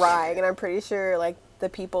 like, crying. And I'm pretty sure, like, the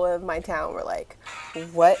people of my town were like,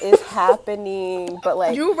 what is happening? But,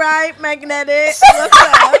 like... You right, Magnetic. What's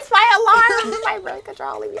up? It's my alarm. My birth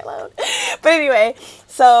control. Leave me alone. But anyway,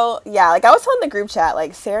 so, yeah. Like, I was telling the group chat,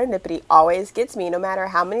 like, Serendipity always gets me. No matter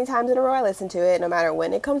how many times in a row I listen to it. No matter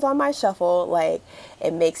when it comes on my shuffle. Like,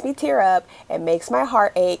 it makes me tear up. It makes my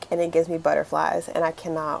heart ache. And it gives me butterflies. And I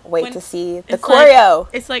cannot wait to see the choreo.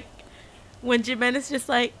 It's like when Jimin is just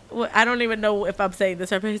like, well, I don't even know if I'm saying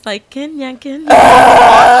this right, but he's like, Kenya. Oh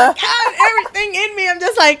my God, everything in me, I'm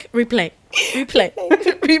just like, replay.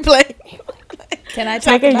 can I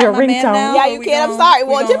talk Make it about your my man ringtone. now? Yeah, you can. I'm sorry.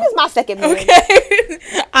 Well, Jim is my second man. Okay.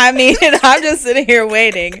 I mean, I'm just sitting here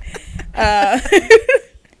waiting.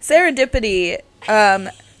 Serendipity.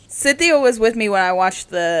 Cynthia was with me when I watched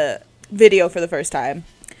the video for the first time.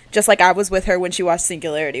 Just like I was with her when she watched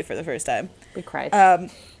Singularity for the first time. We cried.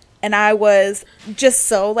 And I was just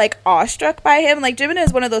so, like, awestruck by him. Like, Jimin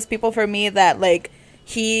is one of those people for me that, like,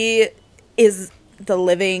 he is the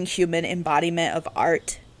living human embodiment of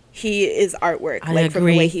art. He is artwork. I like, agree. from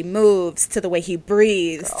the way he moves, to the way he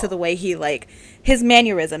breathes, to the way he, like, his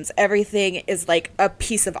mannerisms. Everything is, like, a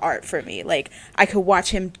piece of art for me. Like, I could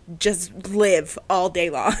watch him just live all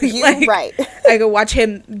day long. You right. I could watch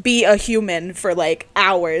him be a human for, like,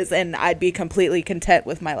 hours, and I'd be completely content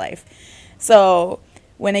with my life. So...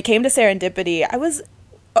 when it came to Serendipity, I was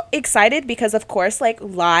excited because, of course, like,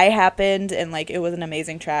 Lie happened, and, like, it was an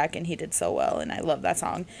amazing track, and he did so well, and I love that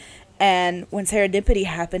song. And when Serendipity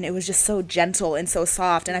happened, it was just so gentle and so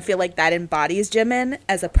soft, and I feel like that embodies Jimin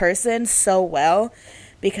as a person so well,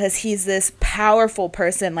 because he's this powerful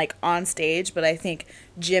person, like, on stage, but I think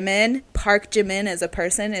Park Jimin as a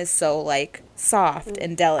person is so, like, soft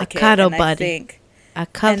and delicate. cuddle and buddy. I think... A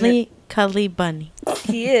cuddly bunny.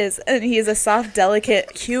 He is, and he is a soft,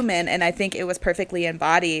 delicate human, and I think it was perfectly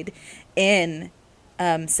embodied in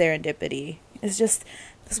Serendipity. It's just,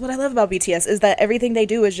 that's what I love about BTS, is that everything they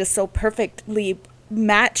do is just so perfectly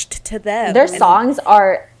matched to them. Their And- songs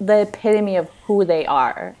are the epitome of who they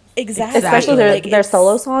are. Exactly. Especially Like, their it's-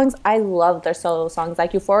 solo songs. I love their solo songs.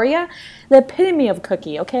 Like Euphoria, the epitome of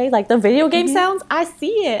Cookie, okay? Like the video game sounds, I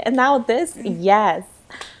see it. And now this, yes.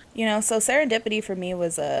 You know, so Serendipity for me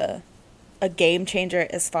was a game changer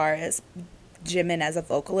as far as Jimin as a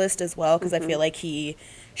vocalist as well, because I feel like he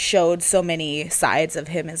showed so many sides of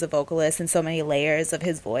him as a vocalist and so many layers of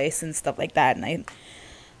his voice and stuff like that. And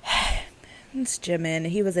it's Jimin.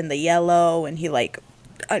 He was in the Yellow, and he like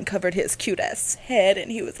uncovered his cute ass head,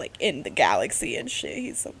 and he was like in the galaxy and shit.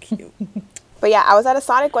 He's so cute. But yeah, I was at a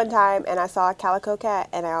Sonic one time and I saw a calico cat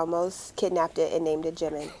and I almost kidnapped it and named it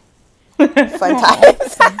Jimin. Fun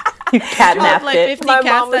times. You catnapped like it. 50 My cats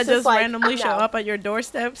mom was that just just like, randomly "I'm show out." up at your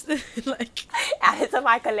doorsteps. Like, Add it to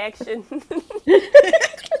my collection.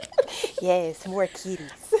 Yes, more kitties.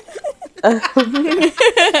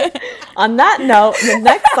 On that note, the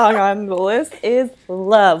next song on the list is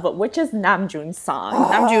Love, which is Namjoon's song.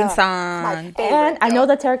 Namjoon My song. favorite. And I know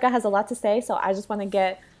that Terika has a lot to say, so I just want to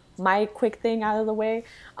get my quick thing out of the way.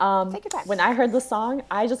 Take your time. When I heard the song,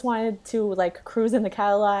 I just wanted to like cruise in the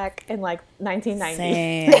Cadillac in like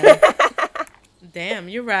 1990. Same. damn,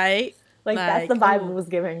 you're right. Like that's the vibe ooh. it was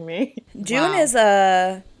giving me. June Wow. is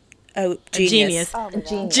a genius. Genius. Oh my God.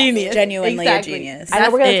 Genius. Genius. Genuinely Exactly. a genius. I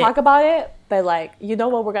know we're gonna That's it. talk about it, but like you know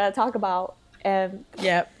what we're gonna talk about, and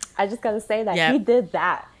Yep. I just gotta say that Yep. he did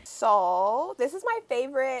that. So this is my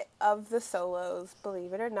favorite of the solos,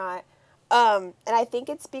 believe it or not. And I think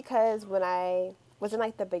it's because when I was in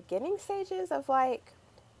like the beginning stages of like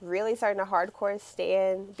really starting to hardcore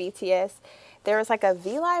stan BTS, there was like a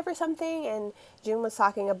V Live or something, and June was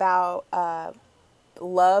talking about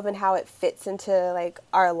love and how it fits into like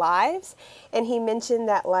our lives, and he mentioned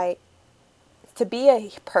that like to be a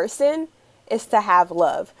person is to have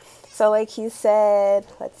love. So like he said,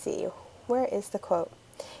 let's see, where is the quote?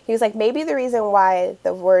 He was like, maybe the reason why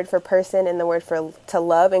the word for person and the word for to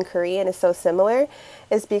love in Korean is so similar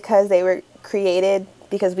is because they were created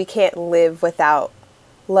because we can't live without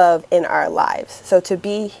love in our lives. So to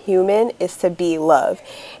be human is to be love.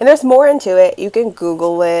 And there's more into it. You can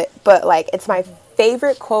Google it, but like it's my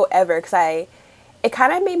favorite quote ever because it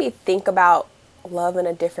kind of made me think about love in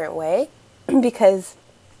a different way because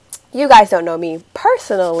you guys don't know me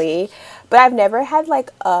personally, but I've never had like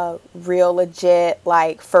a real legit,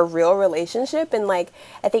 like for real relationship. And like,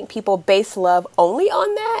 I think people base love only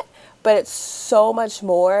on that, but it's so much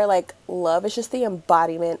more. Like love is just the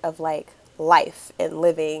embodiment of like life and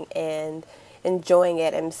living and enjoying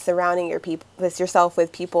it and surrounding yourself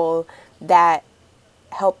with people that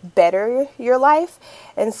help better your life.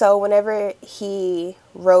 And so whenever he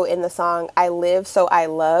wrote in the song, I live so I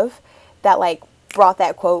love, that like brought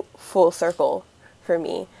that quote full circle for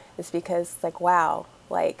me. It's because like, wow,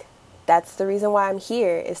 like that's the reason why I'm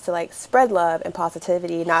here, is to like spread love and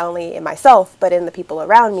positivity, not only in myself, but in the people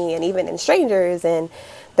around me and even in strangers. And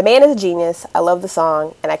the man is a genius. I love the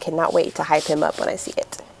song and I cannot wait to hype him up when I see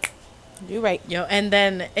it. You're right. Yo, and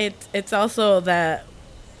then it's also that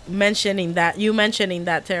you mentioning that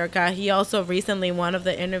Terika, he also recently, one of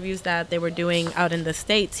the interviews that they were doing out in the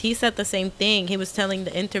States, he said the same thing. He was telling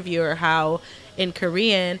the interviewer how in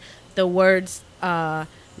Korean the words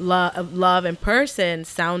love and person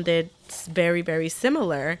sounded very, very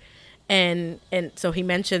similar, and so he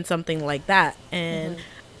mentioned something like that, and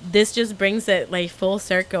this just brings it like full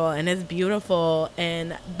circle, and it's beautiful.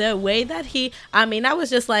 And the way that I was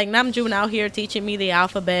just like, Namjoon out here teaching me the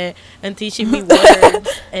alphabet and teaching me words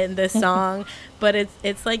in this song, but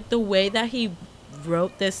it's like the way that he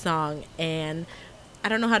wrote this song, and I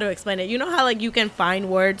don't know how to explain it. You know how like you can find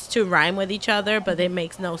words to rhyme with each other, but it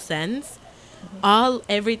makes no sense?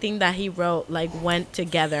 Everything that he wrote like went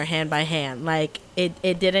together hand by hand. Like it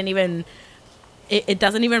didn't even it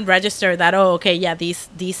doesn't even register that, oh, okay, yeah, these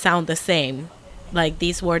sound the same. Like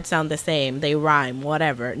these words sound the same, they rhyme,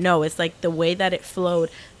 whatever. No, it's like the way that it flowed,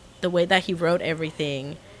 the way that he wrote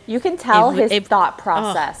everything. You can tell his it- thought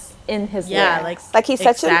process in his Yeah, lyrics. Like he's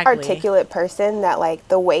such an Exactly. articulate person that like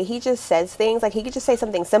the way he just says things, like he could just say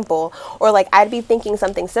something simple, or like I'd be thinking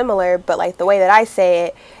something similar, but like the way that I say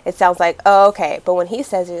it, it sounds like, oh, okay. But when he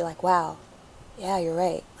says it, you're like, wow, yeah, you're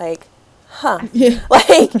right. Like, huh.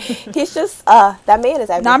 Like he's just that man is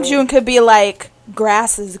everything. Namjoon could be like,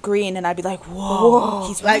 grass is green, and I'd be like, whoa.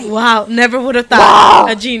 He's Like, right. wow, never would have thought.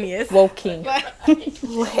 A genius. Woking.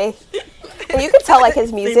 Like, and you can tell like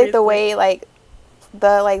his music, the way like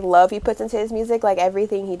the like love he puts into his music, like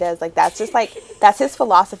everything he does, like that's just like that's his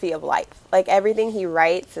philosophy of life. Like everything he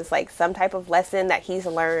writes is like some type of lesson that he's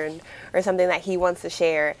learned or something that he wants to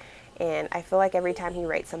share. And I feel like every time he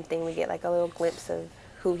writes something, we get like a little glimpse of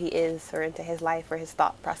who he is or into his life or his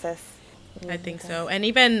thought process. I think so. And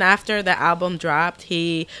even after the album dropped,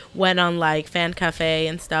 he went on like Fan Cafe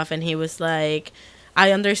and stuff, and he was like,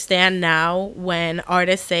 I understand now when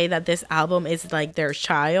artists say that this album is like their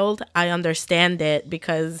child. I understand it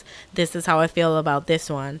because this is how I feel about this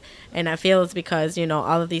one. And I feel it's because, you know,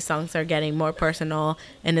 all of these songs are getting more personal,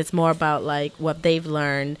 and it's more about like what they've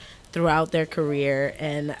learned throughout their career,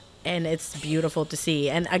 and it's beautiful to see.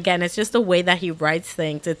 And again, it's just the way that he writes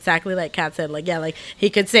things. Exactly like Kat said, like, yeah, like he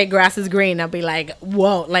could say grass is green. I'll be like,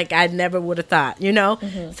 whoa, like I never would have thought, you know?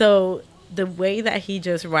 So the way that he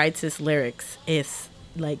just writes his lyrics is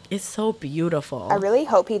like, it's so beautiful. I really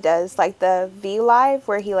hope he does like the V Live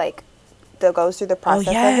where he like goes through the process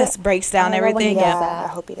of it. Breaks down everything. Yeah, I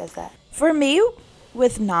hope he does that. For me,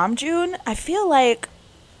 with Namjoon, I feel like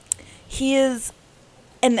he is,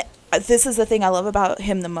 and this is the thing I love about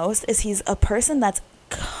him the most, is he's a person that's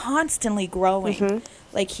constantly growing.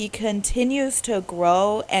 Like he continues to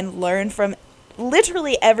grow and learn from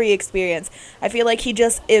literally every experience. I feel like he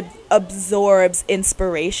just absorbs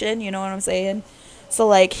inspiration, you know what I'm saying? So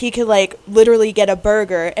like he could like literally get a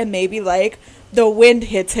burger and maybe like the wind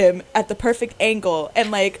hits him at the perfect angle,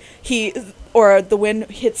 and like or the wind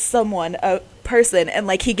hits someone, a person, and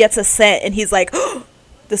like he gets a scent and he's like, oh,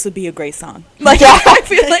 this would be a great song. Like, I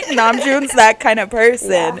feel like Namjoon's that kind of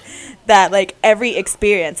person that, like, every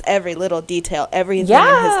experience, every little detail, everything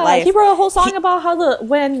in his life. He wrote a whole song about how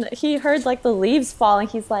when he heard, like, the leaves falling,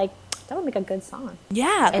 he's like, that would make a good song.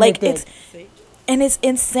 Yeah, and like, it's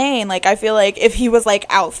insane. Like, I feel like if he was, like,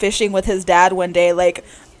 out fishing with his dad one day, like,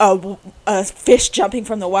 a fish jumping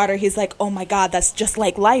from the water, he's like, oh my god, that's just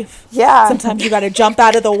like life. Yeah, sometimes you gotta jump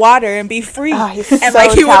out of the water and be free. And so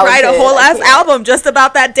like he would write a whole ass album just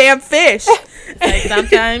about that damn fish. Like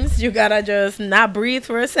sometimes you gotta just not breathe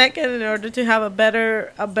for a second in order to have a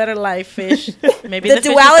better life. Fish. Maybe the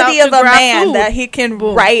duality of a man food. That he can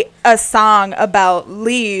write a song about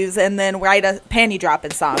leaves and then write a panty dropping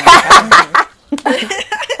song. I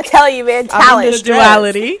tell you, man, talent. The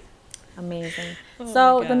duality. Amazing.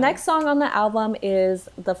 So the next song on the album is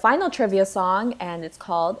the final trivia song, and it's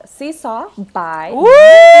called Seesaw by... Woo!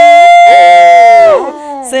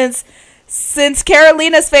 Yes. Since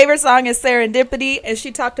Carolina's favorite song is Serendipity, and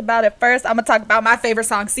she talked about it first, I'm going to talk about my favorite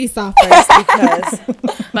song, Seesaw, first. Because...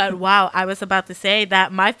 But wow, I was about to say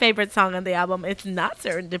that my favorite song on the album is not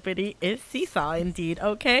Serendipity, it's Seesaw indeed,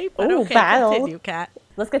 okay? But ooh, okay, battle. Continue, Kat.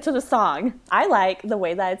 Let's get to the song. I like the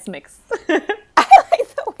way that it's mixed.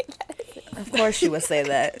 Of course she would say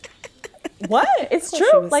that. What? It's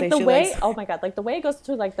true. Like the way, oh my god, like the way it goes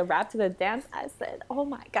to like the rap to the dance, I said, oh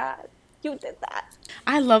my god, you did that.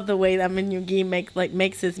 I love the way that Min Yoongi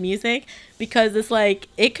makes his music, because it's like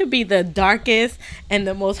it could be the darkest and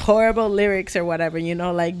the most horrible lyrics or whatever, you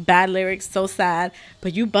know, like bad lyrics, so sad,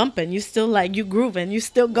 but you bumping, you still like, you grooving, you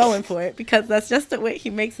still going for it, because that's just the way he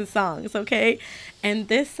makes his songs, okay? And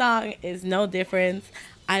this song is no different.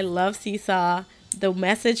 I love Seesaw. The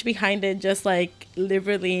message behind it, just like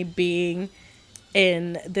literally being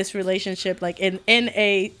in this relationship, like in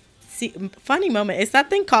a funny moment. Is that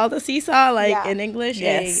thing called a seesaw, like in English?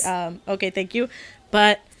 Yes. Okay, thank you.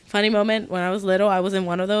 But funny moment, when I was little, I was in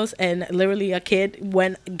one of those, and literally a kid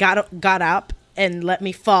got up and let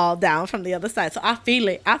me fall down from the other side. So I feel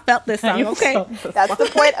it. I felt this song. Okay, that's the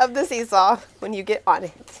point of the seesaw when you get on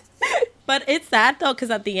it. But it's sad though,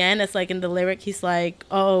 because at the end, it's like in the lyric, he's like,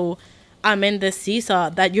 "Oh, I'm in this seesaw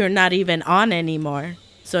that you're not even on anymore.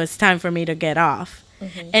 So it's time for me to get off."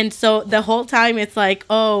 Mm-hmm. And so the whole time it's like,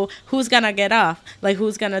 oh, who's going to get off? Like,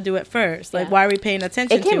 who's going to do it first? Like, why are we paying attention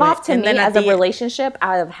to it? It came off to me as a relationship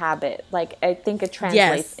out of habit. Like, I think it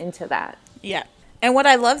translates into that. Yeah. And what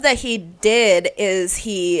I love that he did is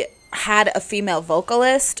he had a female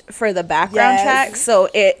vocalist for the background track. So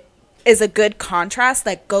it is a good contrast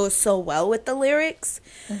that goes so well with the lyrics.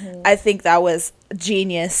 Mm-hmm. I think that was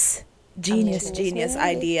genius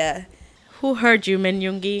idea. Who heard you, Min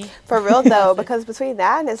Yoongi? For real though, because between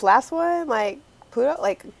that and his last one, like Pluto,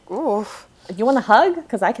 like, oof. You want a hug?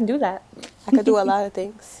 Because I can do that. I could do a lot of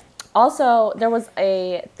things. Also, there was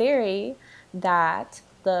a theory that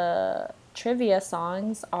the trivia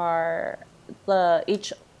songs are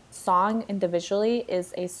each song individually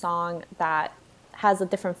is a song that has a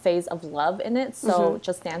different phase of love in it. So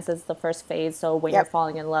Just Dance is the first phase. So when you're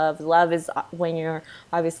falling in love is when you're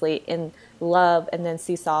obviously in love, and then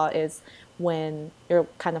Seesaw is when you're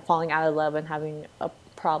kind of falling out of love and having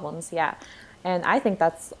problems. Yeah. And I think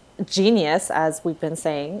that's genius, as we've been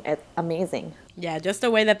saying. It's amazing. Yeah, just the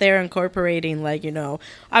way that they're incorporating, like,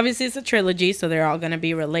 obviously it's a trilogy, so they're all going to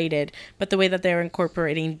be related, but the way that they're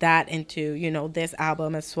incorporating that into, this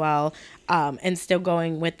album as well, and still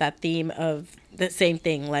going with that theme of the same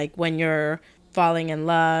thing, like when you're falling in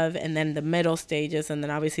love, and then the middle stages, and then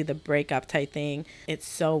obviously the breakup type thing. It's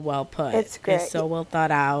so well put. It's great. It's so well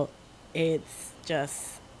thought out. It's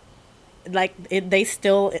just... like they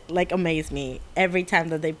still like amaze me every time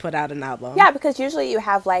that they put out an album. Yeah, because usually you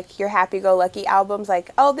have like your happy-go-lucky albums,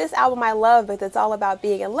 like, oh, this album I love, but it's all about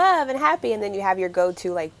being in love and happy, and then you have your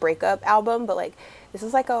go-to like breakup album. But like this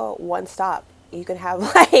is like a one-stop. You can have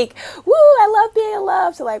like, woo, I love being in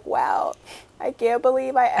love, to like, wow, I can't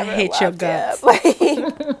believe I ever hate your loved guts. him. Like,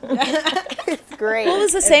 it's great. Well, it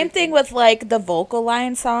was the same thing with like the vocal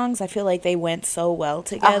line songs. I feel like they went so well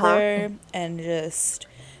together, and just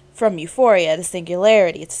from Euphoria to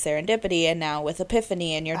Singularity to Serendipity, and now with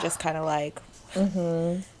Epiphany, and you're just kind of like,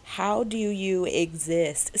 how do you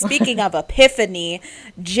exist? Speaking of Epiphany,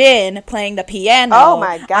 Jin playing the piano Oh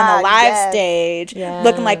my God, on the live yes. stage, Yeah.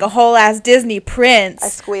 looking like a whole ass Disney prince. I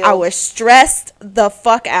squealed. I was stressed the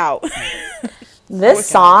fuck out. This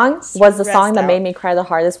song was the song stressed that out. made me cry the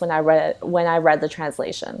hardest when I read the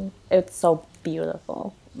translation. It's so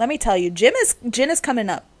beautiful. Let me tell you, Jin is coming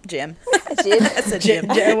up. Jim. Jin. That's a Jim.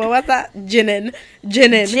 What was that? Jinin.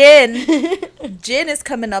 Jin is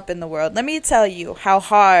coming up in the world. Let me tell you how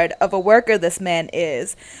hard of a worker this man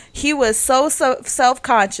is. He was so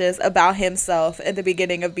self-conscious about himself at the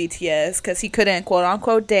beginning of BTS because he couldn't quote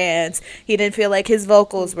unquote dance. He didn't feel like his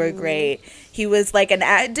vocals were great. He was like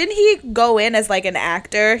didn't he go in as like an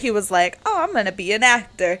actor? He was like, oh, I'm gonna be an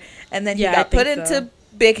actor, and then he Yeah, I got think put into so.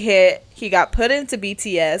 Big Hit. He got put into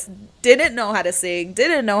BTS, didn't know how to sing,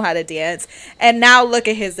 didn't know how to dance, and now look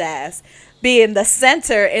at his ass being the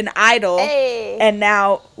center in Idol. Hey. And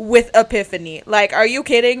now with Epiphany. Like, are you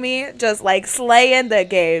kidding me? Just like slaying the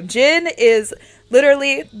game. Jin is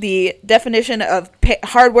literally the definition of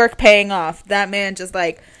hard work paying off. That man just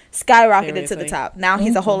like skyrocketed to the Seriously. top. Now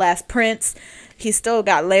he's a whole ass prince. He's still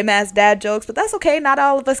got lame ass dad jokes, but that's okay. Not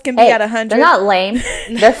all of us can be at 100. They're not lame.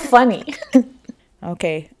 They're funny.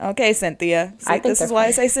 Okay, Cynthia. See, I think this is they're why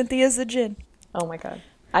I funny. say Cynthia's a Jin. Oh my god.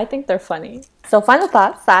 I think they're funny. So final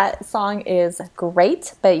thoughts. That song is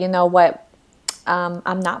great, but you know what?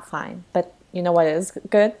 I'm not fine. But you know what is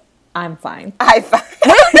good? I'm fine. I'm fine.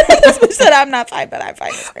 We said I'm not fine, but I'm fine.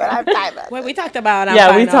 It's great. But I'm fine. About Wait, it. we talked about I'm Yeah,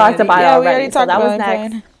 Fine we talked already. about it Yeah, we already. already So talked that was about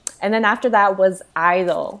I'm next. Fine. And then after that was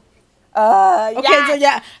Idol. Okay, yeah. so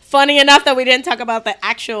yeah, funny enough that we didn't talk about the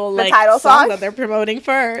actual like title song? that they're promoting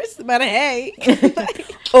first, but hey.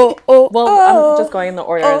 Oh, Well, I'm just going in the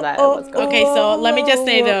order that it was going. Okay, so let me just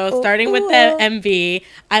say though, starting with the MV,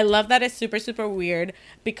 I love that it's super, super weird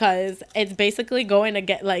because it's basically going to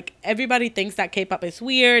get like everybody thinks that K-pop is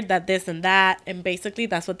weird, that this and that, and basically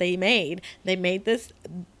that's what they made. They made this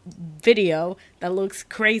video that looks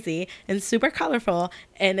crazy and super colorful,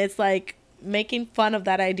 and it's like making fun of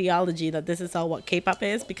that ideology that this is all what K-pop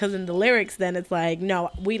is, because in the lyrics then it's like, no,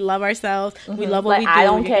 we love ourselves, we love what Like, we do, I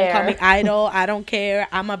don't you can call me care. idol, I don't care,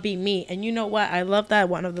 I'ma be me. And you know what, I love that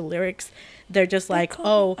one of the lyrics, they're just like,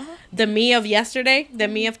 oh, the me of yesterday, the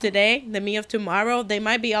me of today, the me of tomorrow, they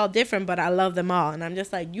might be all different, but I love them all. And I'm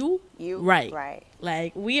just like, you right.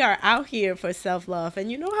 Like, we are out here for self-love,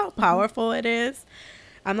 and you know how powerful it is.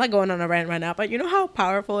 I'm not going on a rant right now, but you know how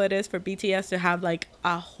powerful it is for BTS to have like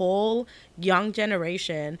a whole young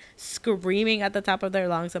generation screaming at the top of their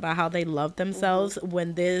lungs about how they love themselves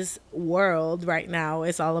when this world right now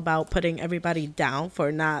is all about putting everybody down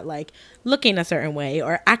for not like looking a certain way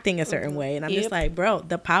or acting a certain way. And I'm just like, bro,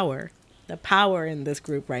 the power in this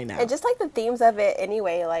group right now. And just like the themes of it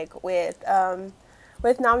anyway, like with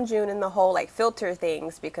Namjoon and the whole like filter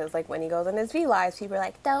things, because like when he goes on his V lives, people are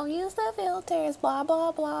like, don't use the filters, blah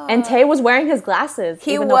blah blah. And Tay was wearing his glasses,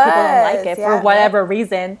 He even though people don't like was, it yeah. for whatever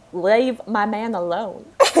reason. Leave my man alone.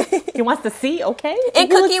 He wants to see, okay? And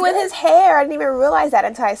He looks Cookie with good. his hair, I didn't even realize that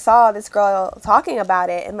until I saw this girl talking about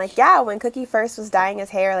it. And like, yeah, when Cookie first was dyeing his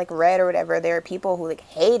hair like red or whatever, there were people who like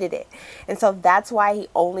hated it. And so that's why he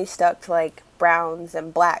only stuck to like browns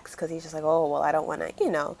and blacks, because he's just like, oh, well, I don't want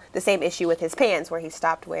to, the same issue with his pants where he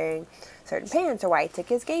stopped wearing certain pants, or why he took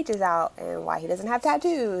his gauges out, and why he doesn't have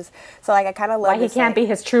tattoos. So like, I kind of love Why he this, can't like- be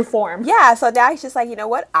his true form. Yeah, so now he's just like, you know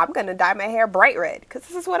what? I'm going to dye my hair bright red because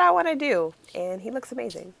this is what I want to do. And he looks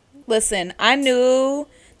amazing. Listen, I knew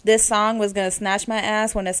this song was gonna snatch my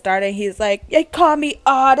ass when it started. He's like, "They call me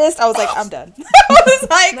artist." I was like, "I'm done." I was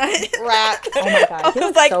like, "Rap." Oh my god, I he was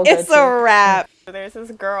looks like, so good "It's too. a rap." There's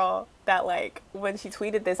this girl that like when she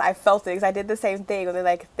tweeted this, I felt it because I did the same thing. When they're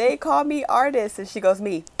like, they call me artist, and she goes,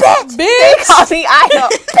 me, bitch. They call me idol,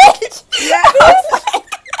 bitch. Yeah.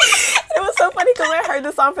 It was so funny because when I heard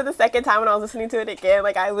the song for the second time when I was listening to it again,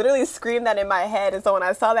 like I literally screamed that in my head. And so when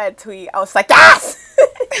I saw that tweet, I was like, yes.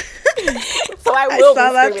 So I will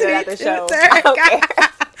be screaming it at the show. I don't care.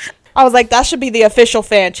 I was like, that should be the official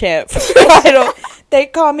fan chant for Idol. They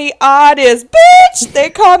call me artist, bitch. They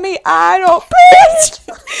call me idol, bitch.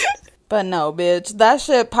 But no, bitch, that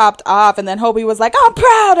shit popped off, and then Hobie was like, I'm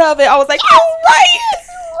proud of it. I was like, all right.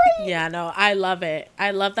 Yeah, no, I love it.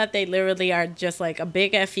 I love that they literally are just like a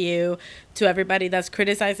big FU to everybody that's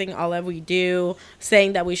criticizing all that we do,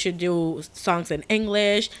 saying that we should do songs in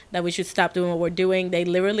English, that we should stop doing what we're doing. They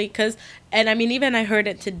literally, and I mean, even I heard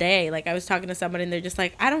it today, like I was talking to somebody and they're just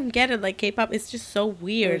like, I don't get it. Like K-pop is just so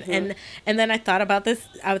weird. And then I thought about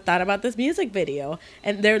this music video,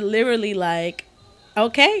 and they're literally like,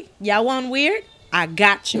 okay, y'all want weird? I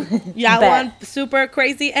got you. Y'all want super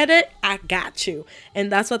crazy edit? I got you.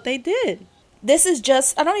 And that's what they did. This is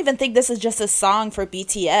just, I don't even think this is just a song for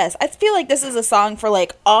BTS. I feel like this is a song for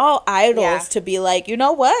like all idols to be like, you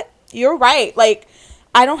know what? You're right. Like,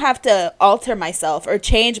 I don't have to alter myself or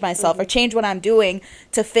change myself or change what I'm doing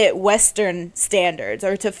to fit Western standards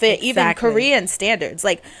or to fit even Korean standards.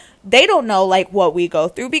 Like, they don't know like what we go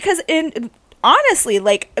through because honestly,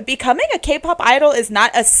 like, becoming a K-pop idol is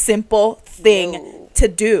not a simple thing to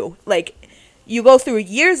do. Like, you go through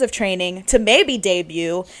years of training to maybe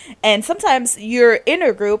debut, and sometimes you're in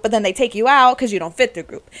a group, but then they take you out because you don't fit the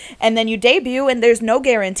group. And then you debut, and there's no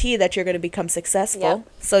guarantee that you're going to become successful. Yep.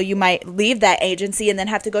 So you might leave that agency and then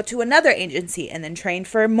have to go to another agency and then train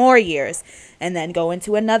for more years and then go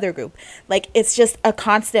into another group. Like, it's just a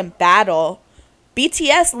constant battle.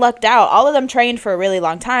 BTS lucked out. All of them trained for a really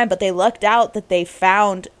long time, but they lucked out that they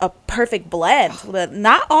found a perfect blend.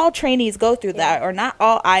 Not all trainees go through that, or not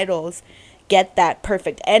all idols get that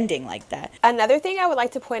perfect ending like that. Another thing I would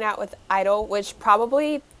like to point out with Idol, which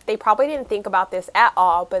they probably didn't think about this at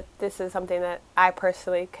all, but this is something that I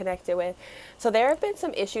personally connected with. So there have been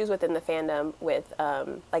some issues within the fandom with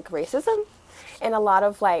like racism, and a lot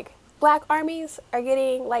of like Black armies are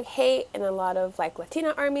getting like hate, and a lot of like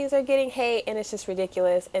Latina armies are getting hate, and it's just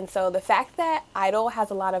ridiculous. And so the fact that Idol has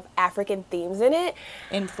a lot of African themes in it,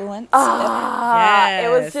 influence, it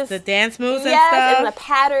was just the dance moves and stuff, and the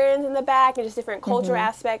patterns in the back, and just different cultural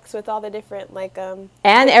aspects with all the different like and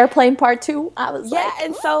Airplane Part 2. I was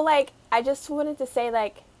and so like I just wanted to say,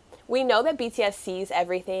 like, we know that BTS sees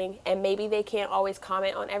everything, and maybe they can't always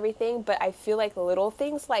comment on everything, but I feel like little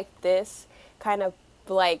things like this kind of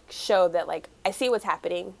like show that like I see what's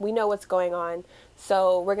happening, we know what's going on,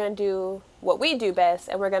 so we're gonna do what we do best,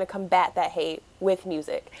 and we're gonna combat that hate with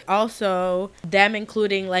music. Also, them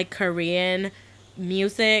including like Korean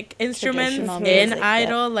music instruments in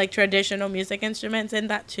Idol, like traditional music instruments in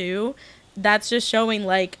that too. That's just showing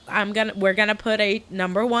like we're gonna put a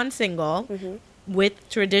 #1 single with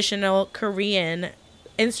traditional Korean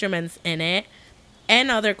instruments in it and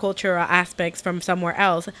other cultural aspects from somewhere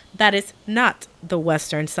else that is not the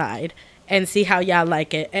Western side, and see how y'all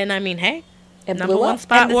like it. And I mean, hey, #1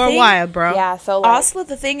 spot worldwide, bro. Yeah, so like, also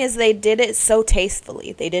the thing is they did it so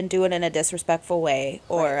tastefully. They didn't do it in a disrespectful way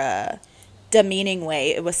or a demeaning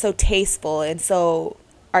way. It was so tasteful and so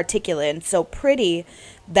articulate and so pretty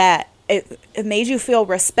that it made you feel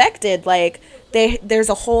respected. Like there's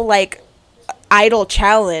a whole like idol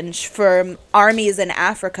challenge for armies in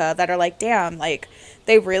Africa that are like, damn, like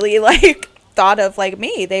they really like thought of like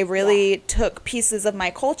me. They really took pieces of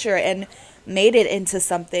my culture and made it into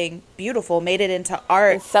something beautiful, made it into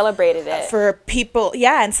art, and celebrated it for people.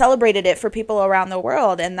 Yeah, and celebrated it for people around the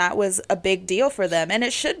world, and that was a big deal for them. And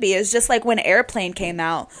it should be. It's just like when Airplane came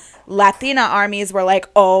out, Latina armies were like,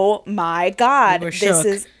 "Oh my God, this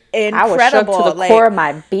is incredible!" I was shook to the core of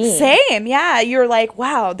my being. Same, yeah. You're like,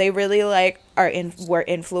 wow, they really like were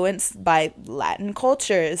influenced by Latin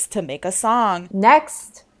cultures to make a song.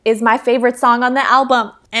 Next is my favorite song on the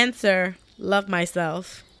album. Answer, Love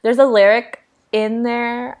Myself. There's a lyric in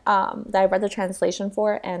there that I read the translation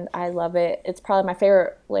for, and I love it. It's probably my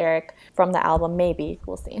favorite lyric from the album. Maybe.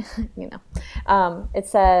 We'll see. It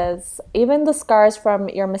says, even the scars from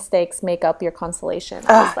your mistakes make up your consolation.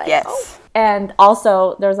 I was like, yes. Oh. And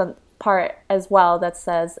also, there's a part as well that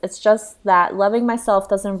says, it's just that loving myself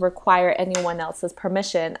doesn't require anyone else's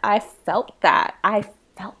permission. I felt that.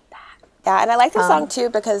 Yeah, and I like the song too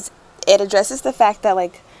because it addresses the fact that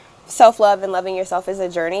like self-love and loving yourself is a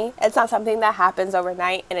journey. It's not something that happens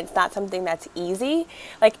overnight, and it's not something that's easy.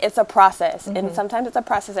 Like, it's a process, and sometimes it's a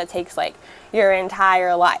process that takes like your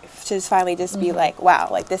entire life to just finally just be like, wow,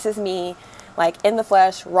 like this is me. like in the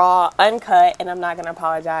flesh, raw, uncut, and I'm not gonna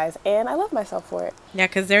apologize. And I love myself for it. Yeah,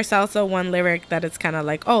 because there's also one lyric that it's kind of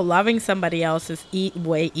like, oh, loving somebody else is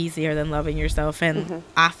way easier than loving yourself. And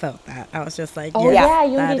I felt that. I was just like, Oh, yeah,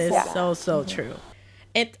 yeah, that Yoongi is said that. so true.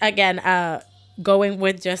 It, again, going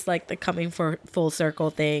with just like the coming for full circle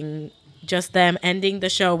thing, just them ending the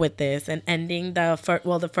show with this and ending the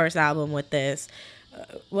first album with this.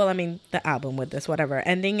 The album with this, whatever.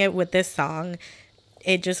 Ending it with this song,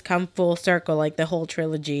 it just come full circle, like the whole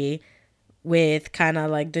trilogy with kind of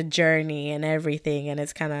like the journey and everything. And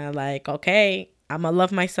it's kind of like, okay, I'm gonna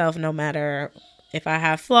love myself no matter if I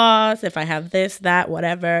have flaws, if I have this, that,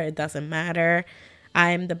 whatever. It doesn't matter.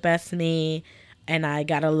 I'm the best me, and I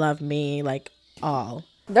gotta love me like all.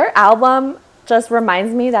 Their album just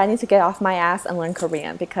reminds me that I need to get off my ass and learn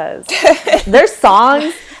Korean because their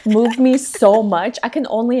songs move me so much. I can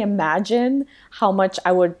only imagine how much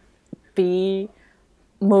I would be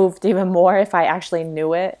moved even more if I actually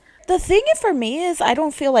knew it. The thing for me is I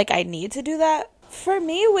don't feel like I need to do that. For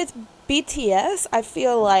me with BTS, I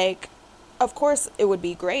feel like, of course, it would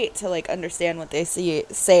be great to like understand what they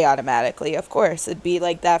say automatically. Of course, it'd be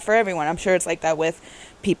like that for everyone. I'm sure it's like that with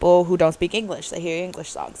people who don't speak English. They hear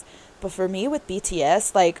English songs. But for me with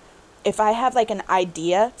BTS, like if I have like an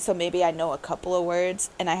idea, so maybe I know a couple of words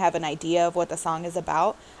and I have an idea of what the song is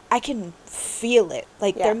about, I can feel it.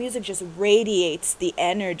 Like their music just radiates the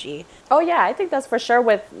energy. Oh yeah, I think that's for sure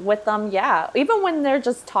with them. Yeah, even when they're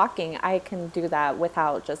just talking, I can do that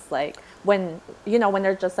without just like when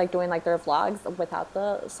they're just like doing like their vlogs without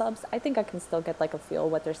the subs. I think I can still get like a feel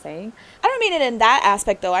what they're saying. I don't mean it in that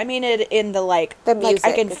aspect though. I mean it in the like music,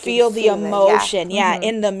 I can feel the emotion.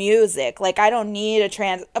 In the music. Like I don't need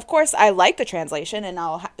of course I like the translation and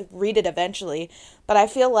I'll read it eventually, but I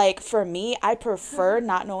feel like for me I prefer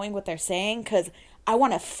not knowing what they're saying cuz I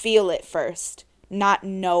want to feel it first, not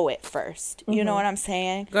know it first. You know what I'm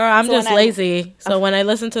saying? Girl, I'm just lazy. So when I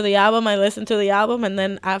listen to the album, I listen to the album and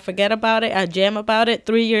then I forget about it. I jam about it.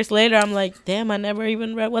 3 years later, I'm like, damn, I never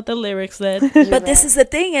even read what the lyrics said. But this is the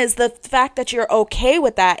thing is the fact that you're okay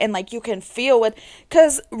with that and like you can feel what,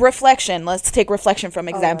 because Reflection, let's take Reflection from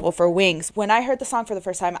example for Wings. When I heard the song for the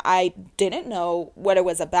first time, I didn't know what it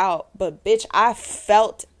was about, but bitch, I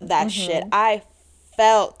felt that shit. I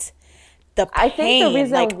felt the pain. I think the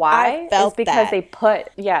reason like, why is because that.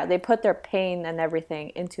 they put their pain and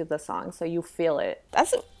everything into the song, so you feel it.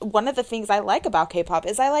 That's one of the things I like about K-pop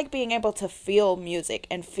is I like being able to feel music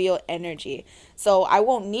and feel energy. So I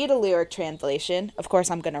won't need a lyric translation. Of course,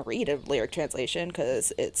 I'm gonna read a lyric translation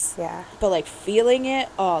because it's But like feeling it,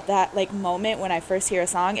 that like moment when I first hear a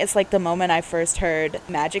song, it's like the moment I first heard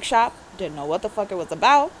Magic Shop. Didn't know what the fuck it was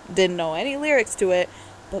about. Didn't know any lyrics to it.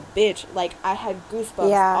 But bitch, like I had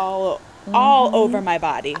goosebumps all over my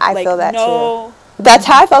body. I like, feel that too. too. That's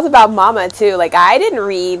how I felt about Mama too. Like I didn't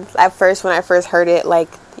read at first when I first heard it, like,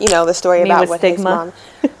 the story about what Stigma.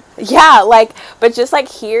 his mom. But just like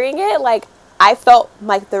hearing it, like I felt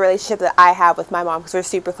like the relationship that I have with my mom because we're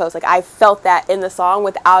super close. Like I felt that in the song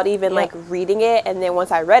without even like reading it. And then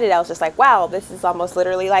once I read it, I was just like, wow, this is almost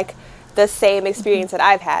literally like the same experience that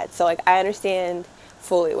I've had. So like I understand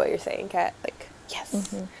fully what you're saying, Kat. Like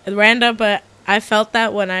yes, Random, but I felt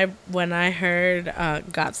that when I heard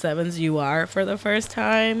GOT7's "You Are" for the first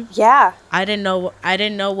time. Yeah, I didn't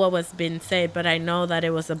know what was being said, but I know that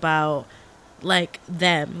it was about like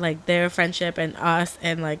them, like their friendship and us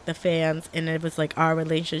and like the fans, and it was like our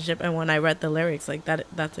relationship. And when I read the lyrics, like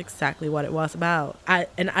that's exactly what it was about. I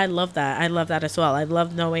love that. I love that as well. I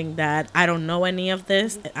love knowing that I don't know any of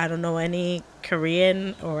this. I don't know any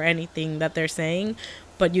Korean or anything that they're saying,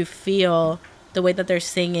 but you feel the way that they're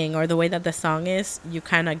singing or the way that the song is, you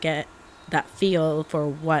kind of get that feel for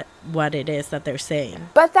what it is that they're saying.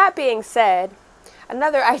 But that being said,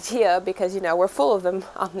 another idea, because we're full of them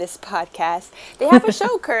on this podcast, they have a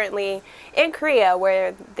show currently in Korea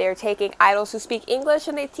where they're taking idols who speak English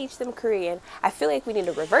and they teach them Korean. I feel like we need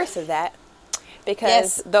a reverse of that,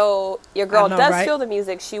 because though your girl does feel the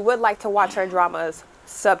music, she would like to watch her dramas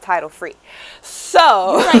subtitle free. So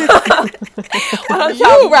why don't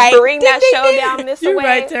y'all bring that show down this way?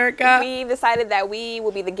 Right, Terica. We decided that we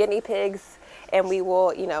will be the guinea pigs and we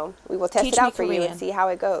will test it out for you and see how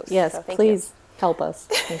it goes. Yes, so please help us.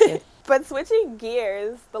 Thank you. But switching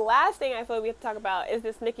gears, the last thing I feel like we have to talk about is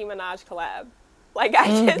this Nicki Minaj collab. Like I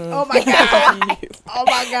just oh my god. Oh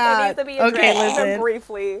my god. It needs to be addressed even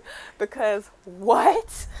briefly because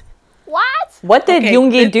what? What did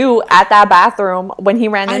Yoongi do at that bathroom when he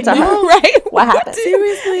ran into her? Right? What happened?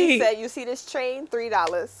 Seriously. He said, "You see this train?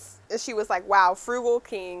 $3. And she was like, wow, frugal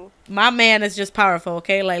king. My man is just powerful,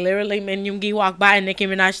 okay? Like, literally, when Yoongi walked by and Nicki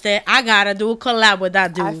Minaj said, I gotta do a collab with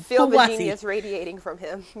that dude. I feel Who the was genius he? radiating from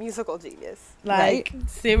him. Musical genius. Like,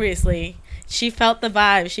 seriously. She felt the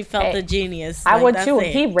vibe. She felt Hey, the genius. I Like, would that's too. it.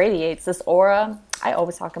 He radiates this aura. I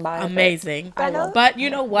always talk about it. but Amazing. I love But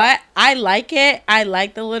you know what? I like it. I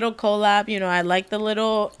like the little collab. You know, I like the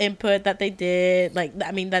little input that they did. Like,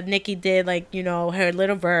 I mean, that Nicki did, like, you know, her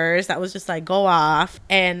little verse. That was just like, go off.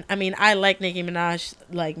 And I mean, I like Nicki Minaj,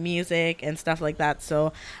 like, music and stuff like that.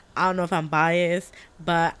 So I don't know if I'm biased,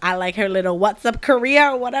 but I like her little What's Up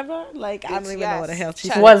Korea or whatever. Like, I don't even know what the hell she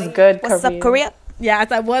Yes. said. Was good. What's up, Korea? Yeah, I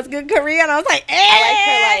said, what's good Korea? And I was like, hey, I like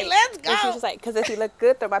her, like, let's and she was go. just like, because if you look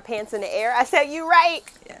good, throw my pants in the air. I said, you right.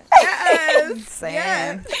 Yes.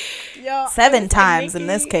 Saying. Yo, 7 times in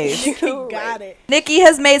this Nicki, case. you got it. Nikki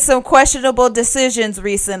has made some questionable decisions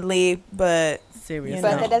recently, but Seriously. You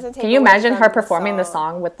But know. that doesn't take Can you away imagine from her performing the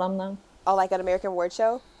song with them though? Oh, like an American Word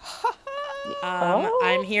Show?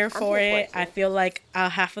 I'm here for here for it. it, I too. feel like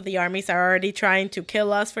half of the armies are already trying to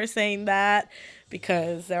kill us for saying that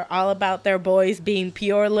because they're all about their boys being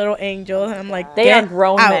pure little angels. And I'm like, They get are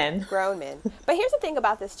grown out. men. Grown men. But here's the thing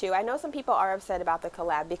about this, too. I know some people are upset about the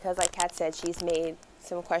collab because, like Kat said, she's made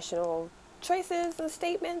some questionable choices and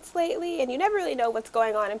statements lately, and you never really know what's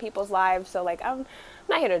going on in people's lives. So, like, I'm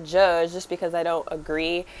not here to judge just because I don't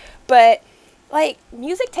agree. But, like,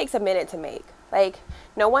 music takes a minute to make. Like,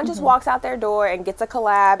 no one just walks out their door and gets a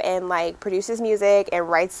collab and, like, produces music and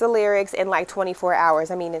writes the lyrics in, like, 24 hours.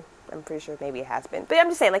 I mean, I'm pretty sure maybe it has been. But I'm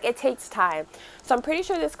just saying, like, it takes time. So I'm pretty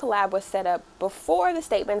sure this collab was set up before the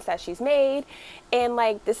statements that she's made. And,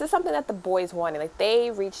 like, this is something that the boys wanted. Like,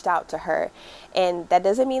 they reached out to her. And that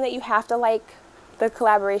doesn't mean that you have to like the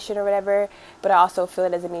collaboration or whatever. But I also feel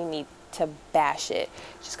it doesn't mean you need to bash it.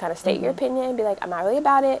 Just kind of state your opinion and be like, I'm not really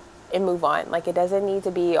about it. And move on. Like, it doesn't need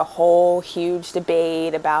to be a whole huge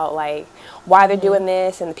debate about, like, why they're doing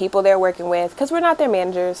this and the people they're working with. Because we're not their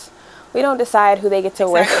managers. We don't decide who they get to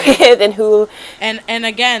work with and who. And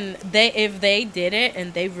again, if they did it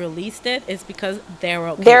and they released it, it's because they're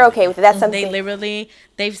okay. They're okay with it. That's something.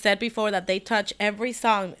 They've said before that they touch every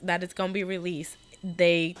song that is gonna be released.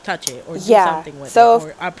 They touch it or do Yeah. something with So it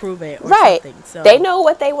or approve it or Right. something. So They know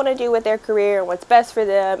what they want to do with their career and what's best for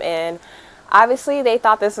them. And obviously, they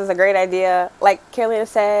thought this was a great idea. Like Carolina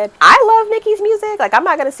said, I love Nicki's music. Like, I'm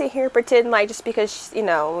not going to sit here and pretend, like, just because, you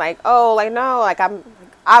know, like, oh, like, no, like,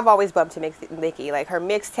 I've always bumped to Nicki. Like, her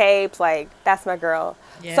mixtapes, like, that's my girl.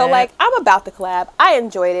 Yeah. So, like, I'm about the collab. I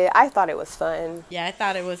enjoyed it. I thought it was fun. Yeah, I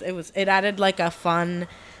thought it added like a fun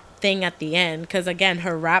thing at the end because again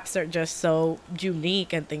her raps are just so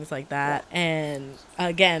unique and things like that. And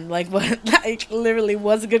again, like what, like literally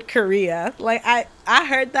was good Korea. Like I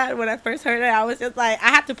heard that when I first heard it, I was just like, I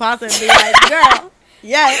had to pause it and be like, girl,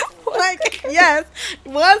 yes, like yes,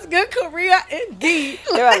 was good Korea indeed.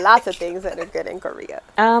 There are lots of things that are good in Korea.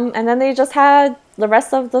 And then they just had the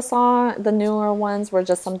rest of the song. The newer ones were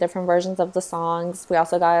just some different versions of the songs. We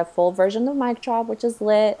also got a full version of Mic Drop, which is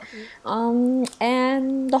lit.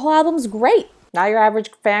 And the whole album's great. Not Your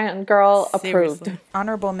Average Fan Girl approved. Seriously.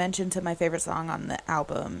 honorable mention to my favorite song on the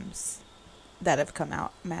albums that have come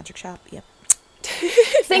out, Magic Shop. Yep.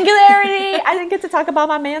 Singularity. I didn't get to talk about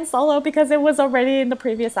my man solo because it was already in the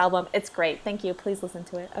previous album. It's great. Thank you. Please listen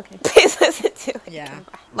to it. Okay. Please listen to it. Yeah.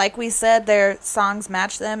 Like we said, their songs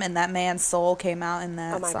match them, and that man's soul came out in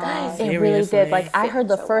that Oh my song. God. It really Seriously. did. Like, I heard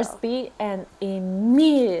the so first well. beat and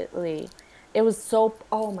immediately it was so,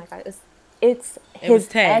 oh my God. It's his was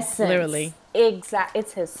Tay, essence. literally.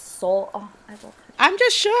 It's his soul. Oh, I love it. I'm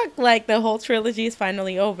just shocked. Like the whole trilogy is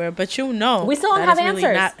finally over, but you know We still don't that have it's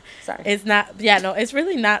really answers. Not, Sorry. it's not. Yeah, no, it's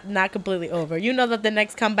really not completely over. You know that the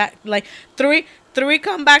next comeback, like three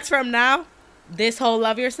comebacks from now, this whole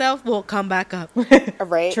Love Yourself will come back up.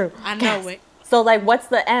 Right? True. I know it. So, like, what's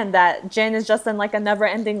the end? That Jin is just in, like, a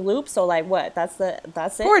never-ending loop? So, like, what? That's it?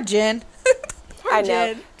 Poor Jin. I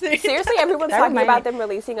know. Jen. Seriously, everyone's That talking remind about me- them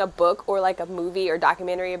releasing a book or like a movie or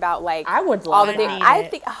documentary about like I would all love the that. things. need I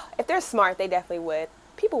it. think if they're smart, they definitely would.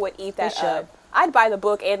 People would eat that should. up. I'd buy the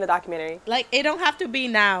book and the documentary. Like it don't have to be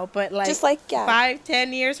now, but like Just like, yeah.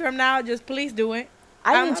 5-10 years from now, just please do it.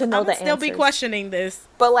 I need to know I'm the still be answers. questioning this.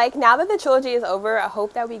 But like now that the trilogy is over, I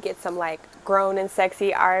hope that we get some like grown and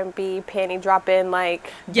sexy R&B panty dropping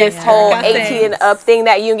like Yes, this whole like I 18 said. and up thing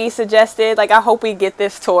that Yoongi suggested. Like I hope we get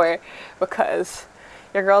this tour because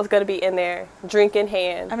your girl's gonna be in there drinking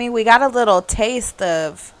hand. I mean, we got a little taste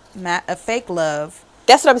of a fake love.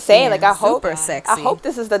 That's what I'm saying. Yeah, like I hope, super sexy. I hope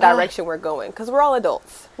this is the direction we're going because we're all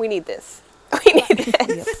adults. We need this. We need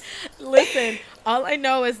this. Listen, All I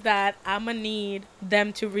know is that I'm gonna need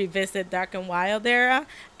them to revisit Dark and Wild era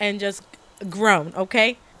and just groan,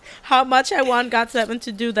 okay? How much I want GOT7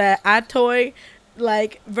 to do the Ad Toy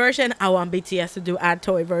like version, I want BTS to do Ad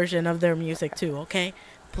Toy version of their music too, okay?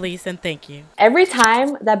 Please and thank you. Every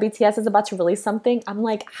time that BTS is about to release something, I'm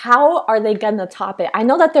like, how are they gonna top it? I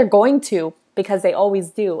know that they're going to because they always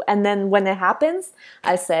do. And then when it happens,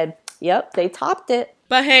 I said, yep, they topped it.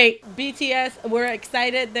 But hey, BTS, we're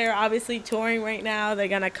excited. They're obviously touring right now. They're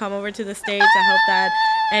going to come over to the States. I hope that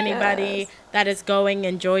anybody that is going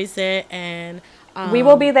enjoys it. And we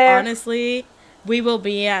will be there. Honestly, we will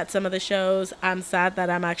be at some of the shows. I'm sad that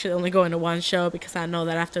I'm actually only going to one show because I know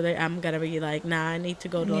that after that I'm going to be like, nah, I need to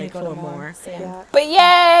go to like 4 more. Yeah. But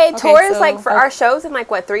yay, Okay, tours so- like for our shows in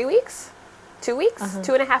like what, 3 weeks? 2 weeks?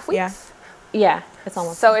 2.5 weeks? Yeah. Yeah, it's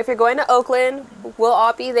almost. So if you're going to Oakland, we'll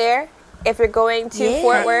all be there. If you're going to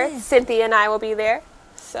Fort Worth, Cynthia and I will be there.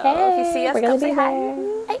 So if you see us, we're come gonna say be hi.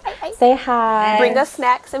 there. Hey, hey, hey. Say hi. Bring us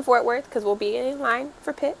snacks in Fort Worth because we'll be in line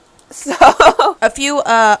for Pitt. So A few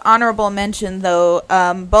honorable mention though.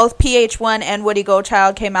 Both PH1 and Woody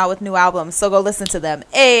Goldchild came out with new albums, so go listen to them.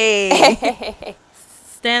 Hey.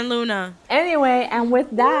 Stan Luna. Anyway, and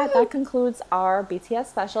with that, that concludes our BTS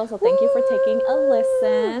special. So thank you for taking a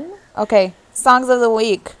listen. Okay, songs of the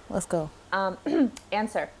week. Let's go.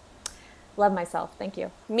 Answer. Love Myself. Thank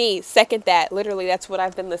you. me, second that. Literally, that's what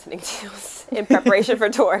I've been listening to in preparation for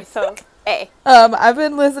tour. So, hey. I've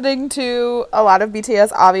been listening to a lot of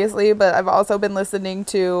BTS, obviously, but I've also been listening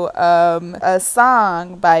to a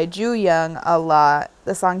song by Ju Young a lot.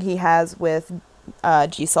 The song he has with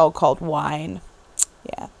Jisoo called Wine.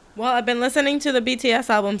 Yeah. Well, I've been listening to the BTS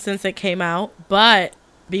album since it came out, but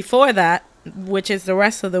before that, which is the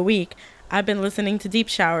rest of the week, I've been listening to Deep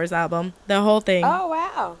Shower's album, the whole thing. Oh,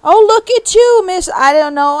 wow. Oh, look at you, Miss. I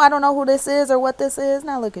don't know who this is or what this is.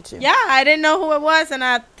 Now look at you. Yeah, I didn't know who it was, and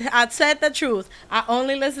I said the truth. I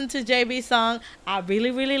only listened to JB's song. I really,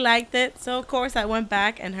 really liked it. So, of course, I went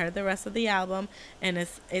back and heard the rest of the album, and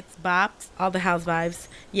it's bops, all the house vibes.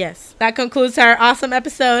 Yes. That concludes our awesome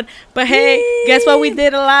episode. But, hey, guess what we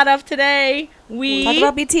did a lot of today? We Talk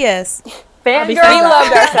about BTS. Fangirl. We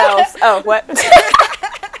loved ourselves. Oh, what?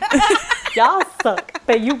 Y'all suck.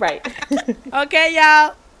 But you right. Okay,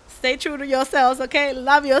 y'all. Stay true to yourselves, okay?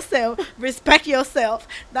 Love yourself. Respect yourself.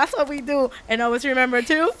 That's what we do. And always remember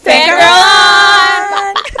to... Fangirl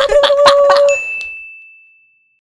on!